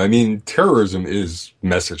 Definitely. I mean, terrorism is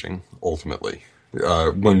messaging, ultimately.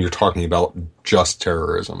 When you're talking about just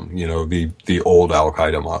terrorism, the old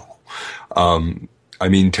al-Qaeda model. I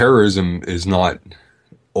mean, terrorism is not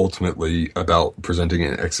ultimately about presenting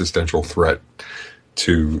an existential threat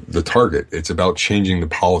to the target. It's about changing the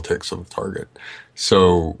politics of the target.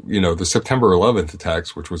 So, the September 11th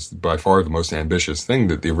attacks, which was by far the most ambitious thing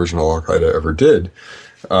that the original al-Qaeda ever did,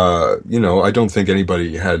 I don't think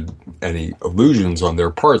anybody had any illusions on their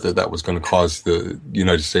part that that was going to cause the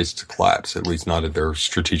United States to collapse, at least not at their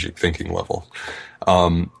strategic thinking level.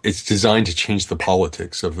 It's designed to change the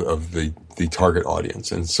politics of the target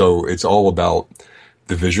audience. And so it's all about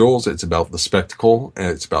the visuals, it's about the spectacle, and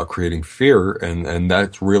it's about creating fear, and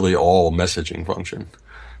that's really all messaging function.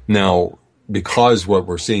 Now, because what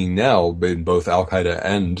we're seeing now in both al-Qaeda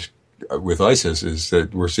and with ISIS is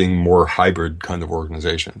that we're seeing more hybrid kind of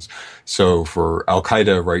organizations. So for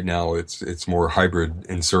al-Qaeda right now, it's more hybrid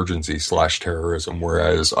insurgency / terrorism,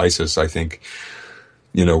 whereas ISIS, I think,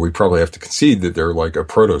 we probably have to concede that they're like a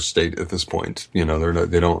proto-state at this point. They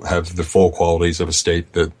don't have the full qualities of a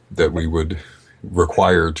state that we would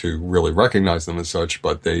require to really recognize them as such,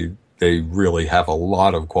 but they really have a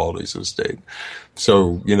lot of qualities of state.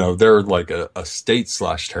 So, they're like a state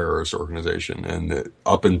 / terrorist organization. And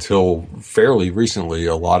up until fairly recently,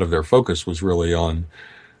 a lot of their focus was really on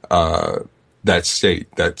that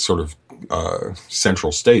state, that sort of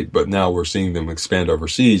central state. But now we're seeing them expand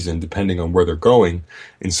overseas, and depending on where they're going,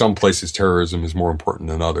 in some places terrorism is more important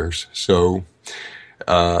than others. So,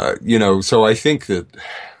 so I think that,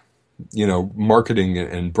 marketing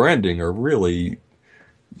and branding are really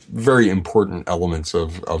very important elements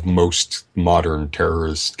of most modern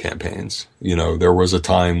terrorist campaigns. There was a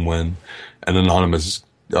time when an anonymous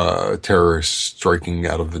terrorist striking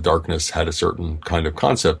out of the darkness had a certain kind of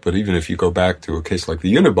concept. But even if you go back to a case like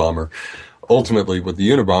the Unabomber, ultimately what the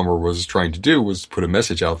Unabomber was trying to do was put a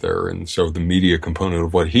message out there. And so the media component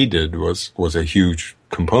of what he did was a huge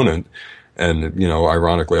component. And,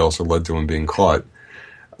 ironically also led to him being caught.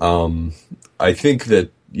 I think that,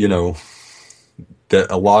 that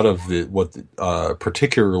a lot of what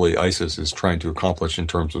particularly ISIS is trying to accomplish in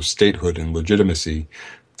terms of statehood and legitimacy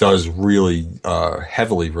does really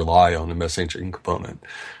heavily rely on the messaging component.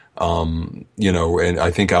 And I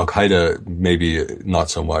think al-Qaeda maybe not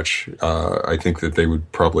so much. I think that they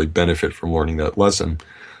would probably benefit from learning that lesson.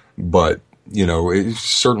 But,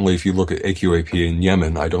 certainly if you look at AQAP in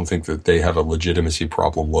Yemen, I don't think that they have a legitimacy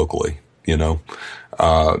problem locally. There's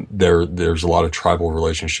a lot of tribal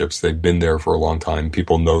relationships. They've been there for a long time.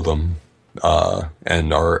 People know them,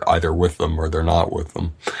 and are either with them or they're not with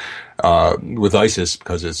them. With ISIS,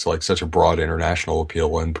 because it's like such a broad international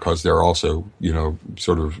appeal, and because they're also,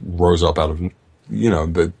 sort of rose up out of,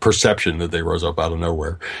 the perception that they rose up out of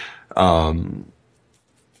nowhere. And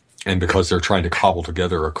because they're trying to cobble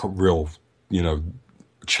together a real,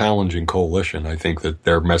 challenging coalition, I think that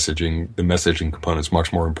the messaging component is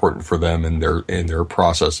much more important for them in their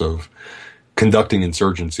process of conducting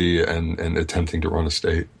insurgency and attempting to run a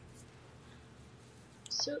state.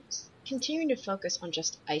 So, continuing to focus on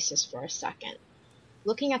just ISIS for a second,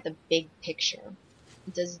 looking at the big picture,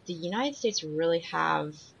 does the United States really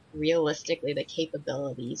have realistically the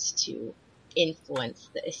capabilities to influence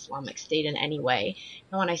the Islamic State in any way?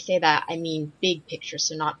 And when I say that, I mean big picture,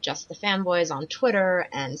 so not just the fanboys on Twitter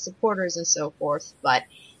and supporters and so forth, but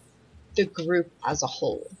the group as a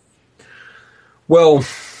whole? Well,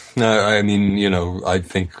 I mean, I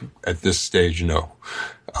think at this stage, no.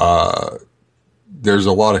 There's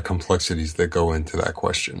a lot of complexities that go into that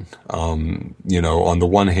question. On the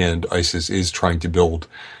one hand, ISIS is trying to build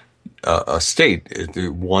a state.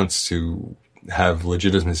 It wants to have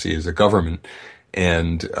legitimacy as a government.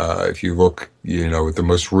 And if you look, at the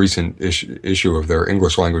most recent issue of their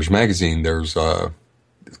English language magazine, there's a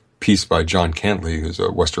piece by John Cantley, who's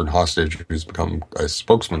a Western hostage who's become a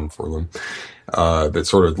spokesman for them, that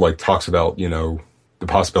sort of like talks about, the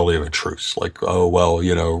possibility of a truce. Like, oh, well,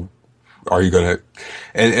 are you going to,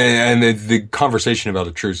 and the conversation about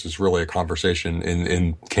a truce is really a conversation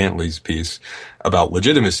in Cantley's piece about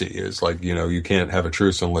legitimacy. Is like, you can't have a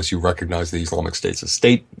truce unless you recognize the Islamic State's a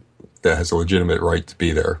state that has a legitimate right to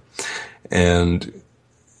be there. And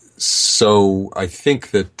so I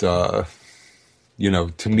think that, to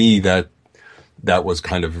me that was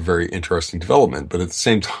kind of a very interesting development. But at the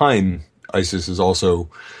same time, ISIS is also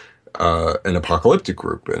an apocalyptic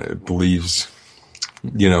group, and it believes,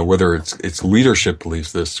 whether its leadership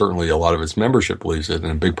believes this, certainly a lot of its membership believes it,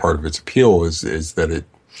 and a big part of its appeal is that it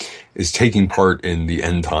is taking part in the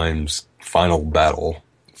end times final battle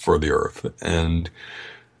for the earth. And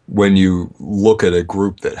when you look at a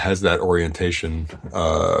group that has that orientation,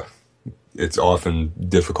 it's often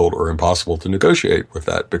difficult or impossible to negotiate with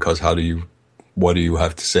that, because what do you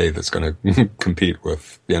have to say that's going to compete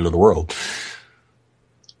with the end of the world?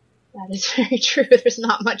 That is very true. There's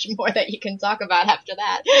not much more that you can talk about after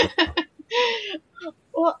that.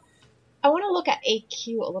 Well, I want to look at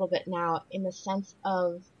AQ a little bit now, in the sense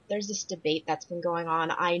of there's this debate that's been going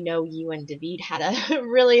on. I know you and David had a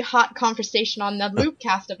really hot conversation on the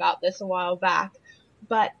Loopcast about this a while back.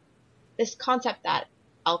 But this concept that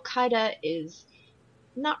al-Qaeda is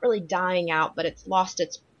not really dying out, but it's lost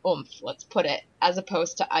its oomph, let's put it, as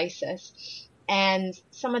opposed to ISIS. And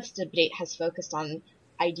some of this debate has focused on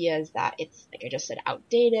ideas that it's, like I just said,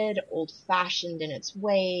 outdated, old-fashioned in its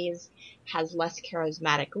ways, has less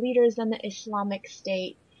charismatic leaders than the Islamic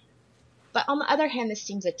State. But on the other hand, this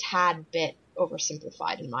seems a tad bit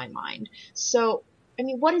oversimplified in my mind. So, I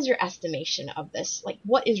mean, what is your estimation of this? Like,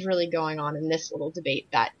 what is really going on in this little debate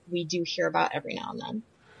that we do hear about every now and then?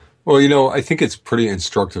 Well, I think it's pretty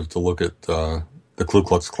instructive to look at the Ku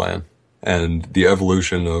Klux Klan and the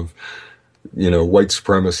evolution of, white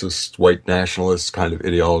supremacist, white nationalist kind of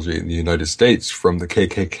ideology in the United States from the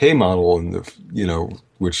KKK model, and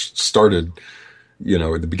which started,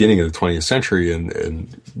 at the beginning of the 20th century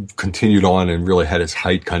and continued on and really had its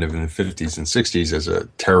height kind of in the 50s and 60s as a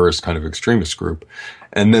terrorist kind of extremist group.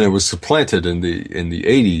 And then it was supplanted in the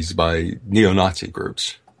 80s by neo-Nazi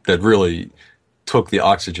groups that really took the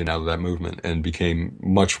oxygen out of that movement and became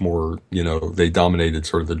much more, they dominated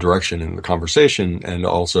sort of the direction in the conversation, and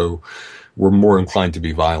also were more inclined to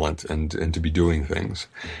be violent and to be doing things.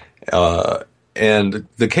 And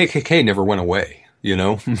the KKK never went away,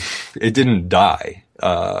 it didn't die.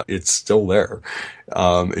 It's still there.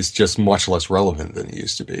 It's just much less relevant than it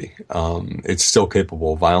used to be. It's still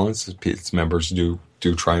capable of violence. Its members do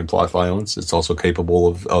try and plot violence. It's also capable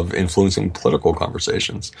of influencing political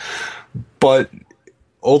conversations. But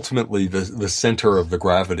ultimately, the center of the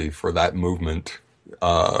gravity for that movement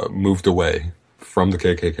moved away from the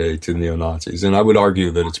KKK to the neo-Nazis. And I would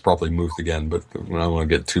argue that it's probably moved again, but I don't want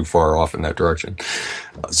to get too far off in that direction.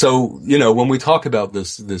 So, when we talk about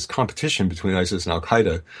this competition between ISIS and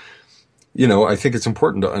al-Qaeda, I think it's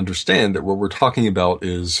important to understand that what we're talking about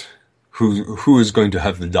is who is going to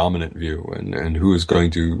have the dominant view and who is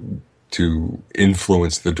going to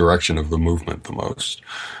influence the direction of the movement the most.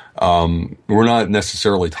 We're not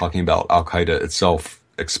necessarily talking about al-Qaeda itself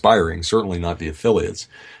expiring, certainly not the affiliates.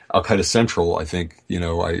 Al-Qaeda Central, I think,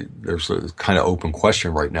 there's a kind of open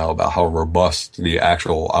question right now about how robust the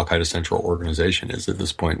actual Al-Qaeda Central organization is at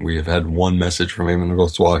this point. We have had one message from Ayman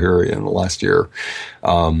al-Zawahiri in the last year,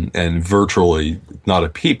 and virtually not a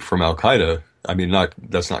peep from Al-Qaeda. I mean,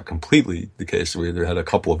 that's not completely the case. We had a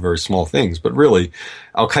couple of very small things, but really,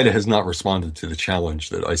 Al-Qaeda has not responded to the challenge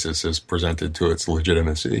that ISIS has presented to its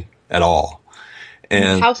legitimacy at all.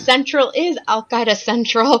 And how central is Al-Qaeda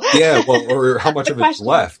Central? Yeah, well, or how much of it's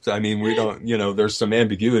left. I mean, we don't, there's some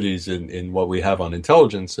ambiguities in what we have on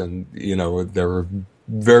intelligence, and, there are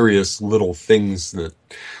various little things that,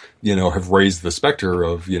 have raised the specter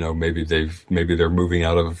of, maybe they're moving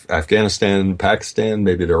out of Afghanistan, Pakistan,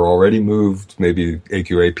 maybe they're already moved, maybe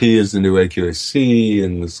AQAP is the new AQAC,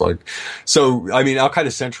 and it's like, so, I mean,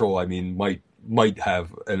 Al-Qaeda Central, might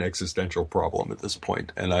have an existential problem at this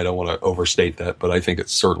point, and I don't want to overstate that, but I think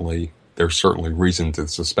there's certainly reason to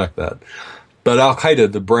suspect that. But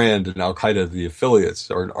al-Qaeda, the brand, and al-Qaeda, the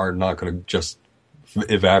affiliates, are not going to just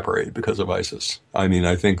evaporate because of ISIS. I mean,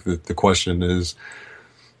 I think that the question is,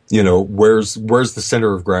 where's the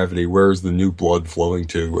center of gravity? Where's the new blood flowing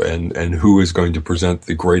to, and who is going to present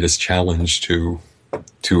the greatest challenge to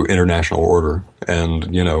international order?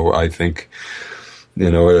 And I think,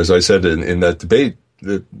 as I said in that debate,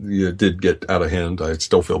 that it did get out of hand. I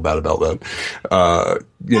still feel bad about that.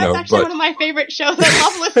 That's actually one of my favorite shows. I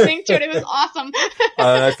love listening to it. It was awesome.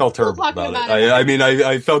 I felt terrible about it. I mean,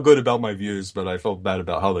 I felt good about my views, but I felt bad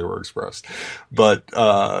about how they were expressed. But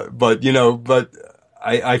I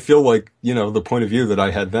feel like, the point of view that I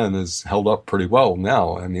had then is held up pretty well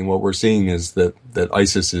now. I mean, what we're seeing is that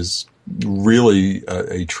ISIS is really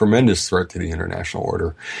a tremendous threat to the international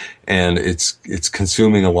order, and it's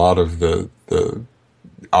consuming a lot of the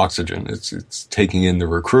oxygen. It's taking in the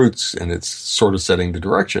recruits, and it's sort of setting the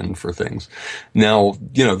direction for things. Now,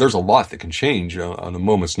 there's a lot that can change on a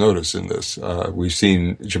moment's notice in this. We've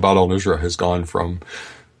seen Jabhat al-Nusra has gone from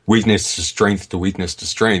weakness to strength to weakness to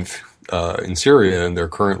strength in Syria, and they're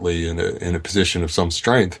currently in a position of some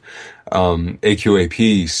strength.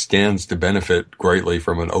 AQAP stands to benefit greatly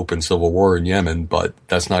from an open civil war in Yemen, but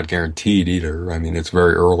that's not guaranteed either. I mean, it's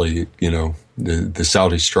very early. The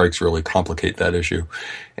Saudi strikes really complicate that issue,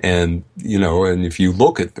 and and if you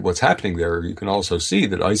look at what's happening there, you can also see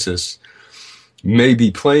that ISIS may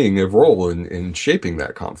be playing a role in shaping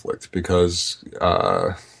that conflict because.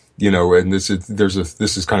 And this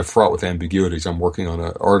is kind of fraught with ambiguities. I'm working on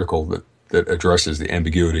an article that addresses the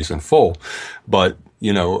ambiguities in full. But,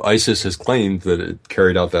 ISIS has claimed that it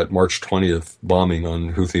carried out that March 20th bombing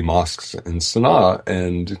on Houthi mosques in Sana'a.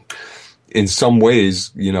 And in some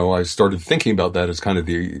ways, I started thinking about that as kind of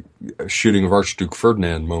the shooting of Archduke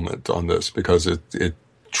Ferdinand moment on this, because it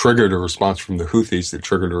triggered a response from the Houthis, that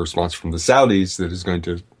triggered a response from the Saudis that is going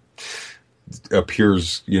to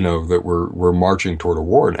appears, that we're marching toward a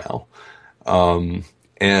war now.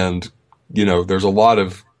 And, there's a lot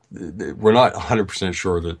of, we're not 100%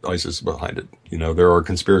 sure that ISIS is behind it. There are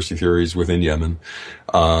conspiracy theories within Yemen.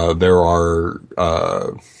 There are,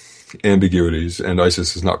 ambiguities, and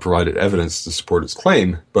ISIS has not provided evidence to support its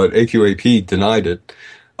claim, but AQAP denied it.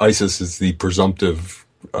 ISIS is the presumptive,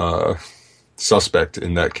 suspect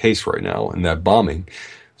in that case right now, in that bombing.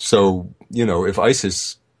 So, if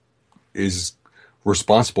ISIS is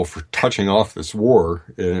responsible for touching off this war,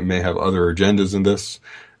 and it may have other agendas in this.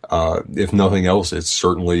 If nothing else, it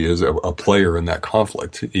certainly is a player in that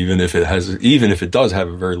conflict, even if it does have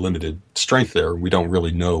a very limited strength there. We don't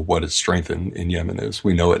really know what its strength in Yemen is.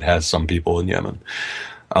 We know it has some people in Yemen.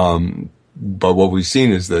 But what we've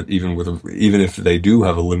seen is that even if they do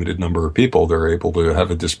have a limited number of people, they're able to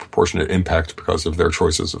have a disproportionate impact because of their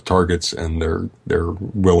choices of targets and their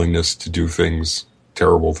willingness to do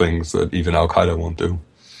terrible things that even al-Qaeda won't do.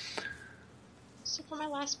 So for my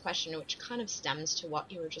last question, which kind of stems to what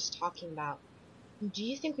you were just talking about, do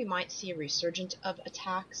you think we might see a resurgence of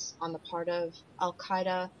attacks on the part of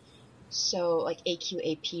al-Qaeda? So like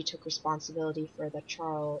AQAP took responsibility for the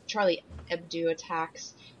Charlie Hebdo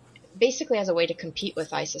attacks, basically as a way to compete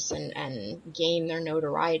with ISIS and gain their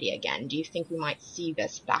notoriety again. Do you think we might see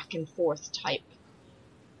this back and forth type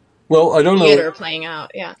I don't know. Theater playing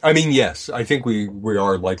out, yeah. I mean, yes, I think we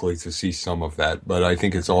are likely to see some of that, but I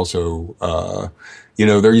think it's also,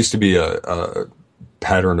 there used to be a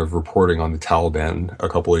pattern of reporting on the Taliban a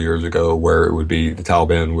couple of years ago where it would be the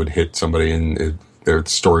Taliban would hit somebody and their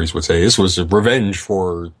stories would say this was a revenge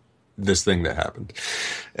for this thing that happened,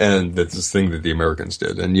 and that's this thing that the Americans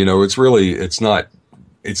did, and it's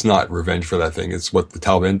not revenge for that thing. It's what the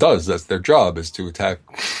Taliban does. That's their job, is to attack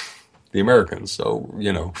the Americans. So,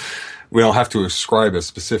 we don't have to ascribe a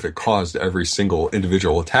specific cause to every single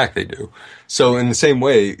individual attack they do. So in the same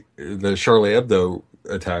way, the Charlie Hebdo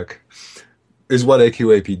attack is what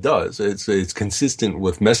AQAP does. It's consistent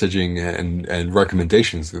with messaging and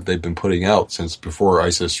recommendations that they've been putting out since before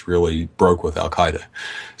ISIS really broke with al-Qaeda.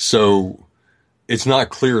 So it's not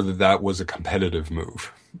clear that was a competitive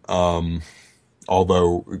move.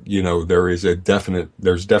 Although, there's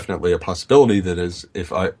definitely a possibility that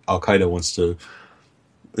if al-Qaeda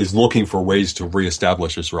is looking for ways to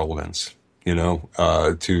reestablish its relevance,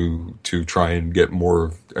 to try and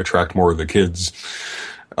attract more of the kids,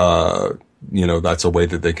 that's a way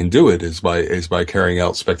that they can do it is by carrying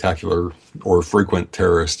out spectacular or frequent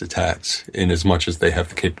terrorist attacks, in as much as they have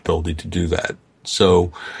the capability to do that.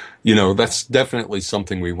 So, that's definitely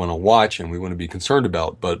something we want to watch and we want to be concerned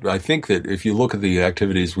about. But I think that if you look at the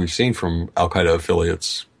activities we've seen from al-Qaeda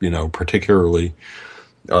affiliates, particularly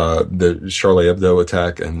the Charlie Hebdo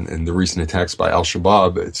attack and the recent attacks by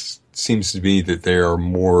al-Shabaab, it seems to me that they are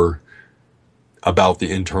more about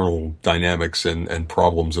the internal dynamics and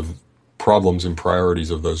problems and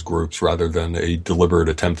priorities of those groups rather than a deliberate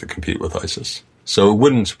attempt to compete with ISIS. So it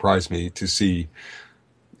wouldn't surprise me to see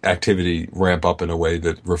activity ramp up in a way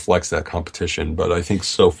that reflects that competition. But I think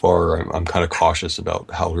so far I'm kind of cautious about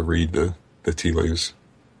how to read the tea leaves.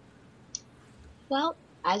 Well,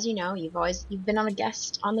 as you know, you've been on a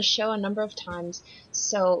guest on the show a number of times,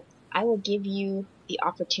 so I will give you the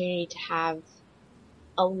opportunity to have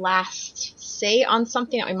a last say on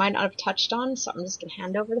something that we might not have touched on, so I'm just going to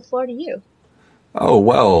hand over the floor to you. Oh,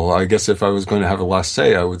 well, I guess if I was going to have a last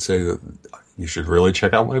say, I would say that you should really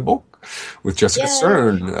check out my book with Jessica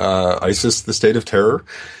Stern, ISIS, The State of Terror.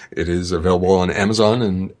 It is available on Amazon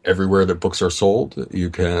and everywhere that books are sold.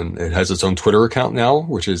 It has its own Twitter account now,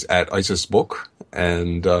 which is @IsisBook.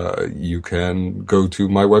 And you can go to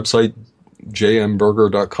my website,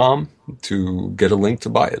 jmberger.com, to get a link to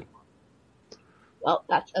buy it. Well,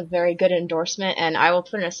 that's a very good endorsement, and I will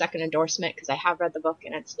put in a second endorsement because I have read the book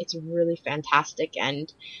and it's really fantastic.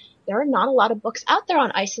 And there are not a lot of books out there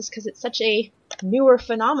on ISIS because it's such a newer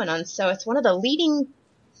phenomenon. So it's one of the leading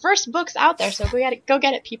first books out there. So go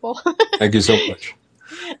get it, people. Thank you so much.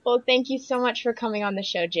 Well, thank you so much for coming on the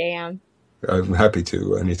show, JM. I'm happy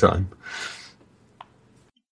to anytime.